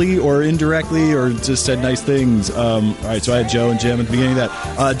directly or indirectly or just said nice things. All right, so I had Joe and Jim at the beginning of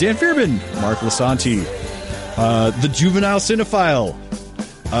that. Dan Fearman, Mark Lasanti, the Juvenile Cinephile,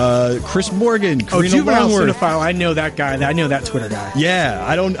 Chris Morgan, Karina Juvenile Longworth. Cinephile. I know that guy. I know that Twitter guy. Yeah,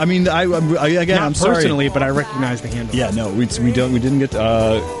 I'm Not sorry. personally, but I recognize the handle. Yeah, no, we didn't get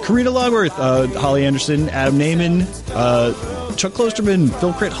Karina Longworth, Holly Anderson, Adam Naiman, Chuck Klosterman,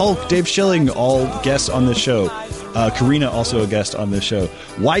 Phil Crit Hulk, Dave Schilling, all guests on this show. Karina, also a guest on this show.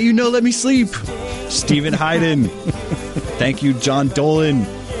 Why You Know Let Me Sleep? Stephen Hayden. Thank you, John Dolan.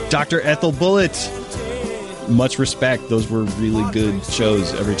 Dr. Ethel Bullitt. Much respect. Those were really good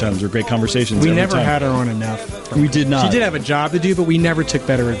shows every time. Those were great conversations. We every never time. had her on enough. We did not. She did have a job to do, but we never took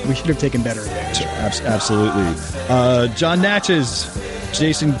better. We should have taken better advantage. Absolutely. John Natchez,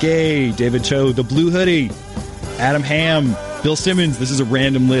 Jason Gay, David Cho, The Blue Hoodie, Adam Ham, Bill Simmons. This is a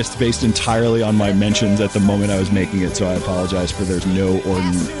random list based entirely on my mentions at the moment I was making it, so I apologize for there's no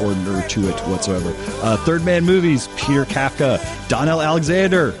order to it whatsoever. Third Man Movies, Peter Kafka, Donnell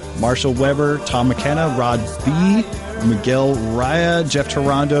Alexander, Marshall Weber, Tom McKenna, Rod B., Miguel Raya, Jeff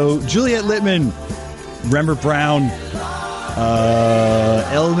Tarondo, Juliette Littman, Rember Brown,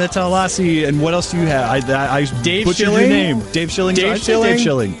 El Metalasi, and what else do you have? I Dave butchered Schilling? your name. Dave Schilling. Dave I'd say Schilling? Dave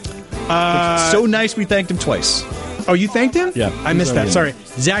Schilling. So nice we thanked him twice. Oh, you thanked him? Yeah. I missed that. Yeah. Sorry.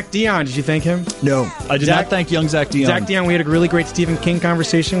 Zach Dion, did you thank him? No, I did not thank young Zach Dion. Zach Dion, we had a really great Stephen King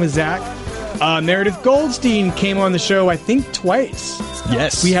conversation with Zach. Meredith Goldstein came on the show, I think, twice.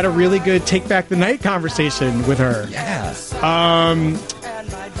 Yes. We had a really good Take Back the Night conversation with her. Yeah.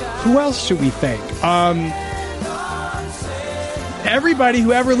 Who else should we thank? Everybody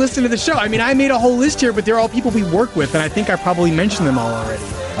who ever listened to the show. I mean, I made a whole list here, but they're all people we work with, and I think I probably mentioned them all already.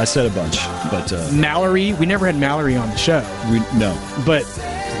 I said a bunch, but Mallory. We never had Mallory on the show, no. but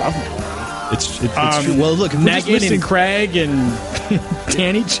love Mallory. It's true. Well, look, if we're just Megan listing, and Craig and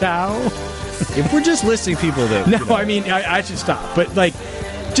Danny Chow. if we're just listing people that No, I mean, I should stop. But, like,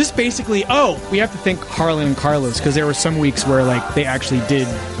 just basically, we have to thank Harlan and Carlos, because there were some weeks where, like, they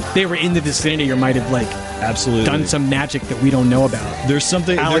were in the vicinity or might have, like, absolutely done some magic that we don't know about. There's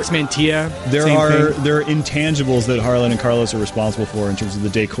something. Alex Mantilla. There same are thing. intangibles that Harlan and Carlos are responsible for in terms of the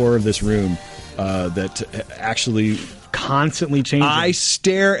decor of this room that actually Constantly changing. I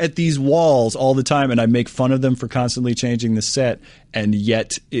stare at these walls all the time, and I make fun of them for constantly changing the set, and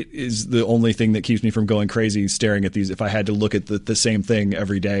yet it is the only thing that keeps me from going crazy staring at these. If I had to look at the same thing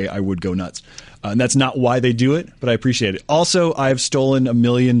every day, I would go nuts. And that's not why they do it, but I appreciate it. Also, I have stolen a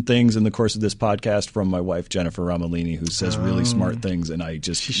million things in the course of this podcast from my wife, Jennifer Ramolini, who says really smart things, and I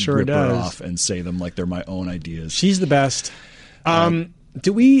just sure rip does. her off and say them like they're my own ideas. She's the best.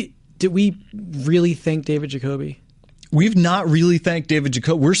 Did we really thank David Jacoby? We've not really thanked David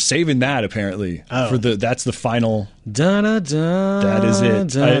Jacoby. We're saving that apparently for that's the final. That is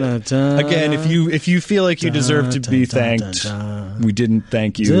it. Again, if you feel like you deserve to be thanked, we didn't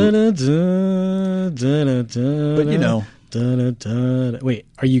thank you. But you know, wait,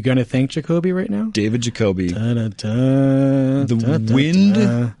 are you going to thank Jacoby right now? David Jacoby, the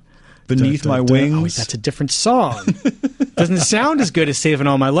wind beneath my wings. Oh, wait, that's a different song. Doesn't sound as good as Saving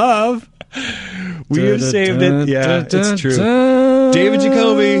All My Love. We have saved it. Yeah, it's true. David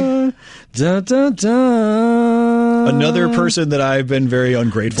Jacoby. Another person that I've been very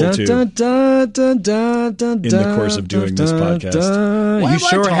ungrateful to in the course of doing this podcast. You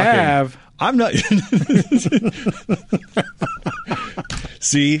sure have. I'm not.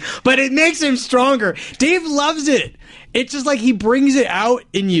 See? But it makes him stronger. Dave loves it. It's just like he brings it out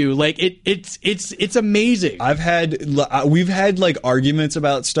in you. Like it's amazing. We've had like arguments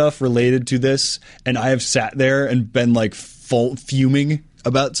about stuff related to this, and I have sat there and been like fuming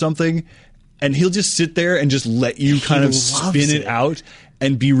about something, and he'll just sit there and just let you kind of spin it out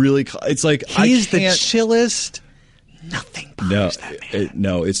and be really. It's like he's the chillest. Nothing bothers that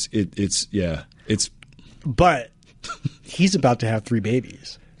man. It's. But he's about to have 3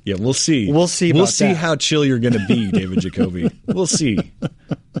 babies. Yeah, we'll see. We'll see how chill you're going to be, David Jacoby. We'll see.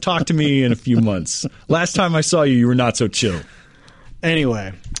 Talk to me in a few months. Last time I saw you, you were not so chill.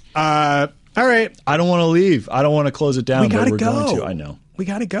 Anyway, all right. I don't want to leave. I don't want to close it down. We gotta but we're go. going to. I know. We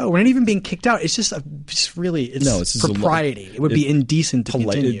gotta go. We're not even being kicked out. It's just really. It's propriety. It would be indecent to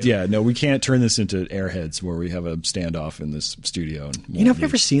continue. Yeah, no, we can't turn this into Airheads where we have a standoff in this studio. You know, I've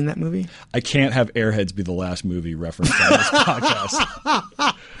never seen that movie. I can't have Airheads be the last movie referenced on this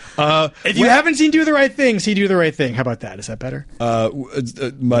podcast. If you haven't seen Do the Right Thing, see Do the Right Thing. How about that? Is that better?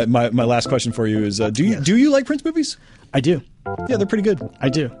 My last question for you is: do you like Prince movies? I do. Yeah, they're pretty good. I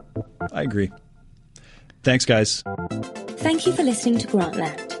do. I agree. Thanks, guys. Thank you for listening to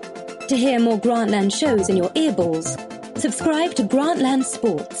Grantland. To hear more Grantland shows in your earballs, subscribe to Grantland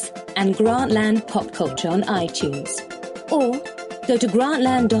Sports and Grantland Pop Culture on iTunes. Or go to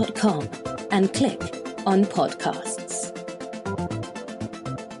grantland.com and click on podcasts.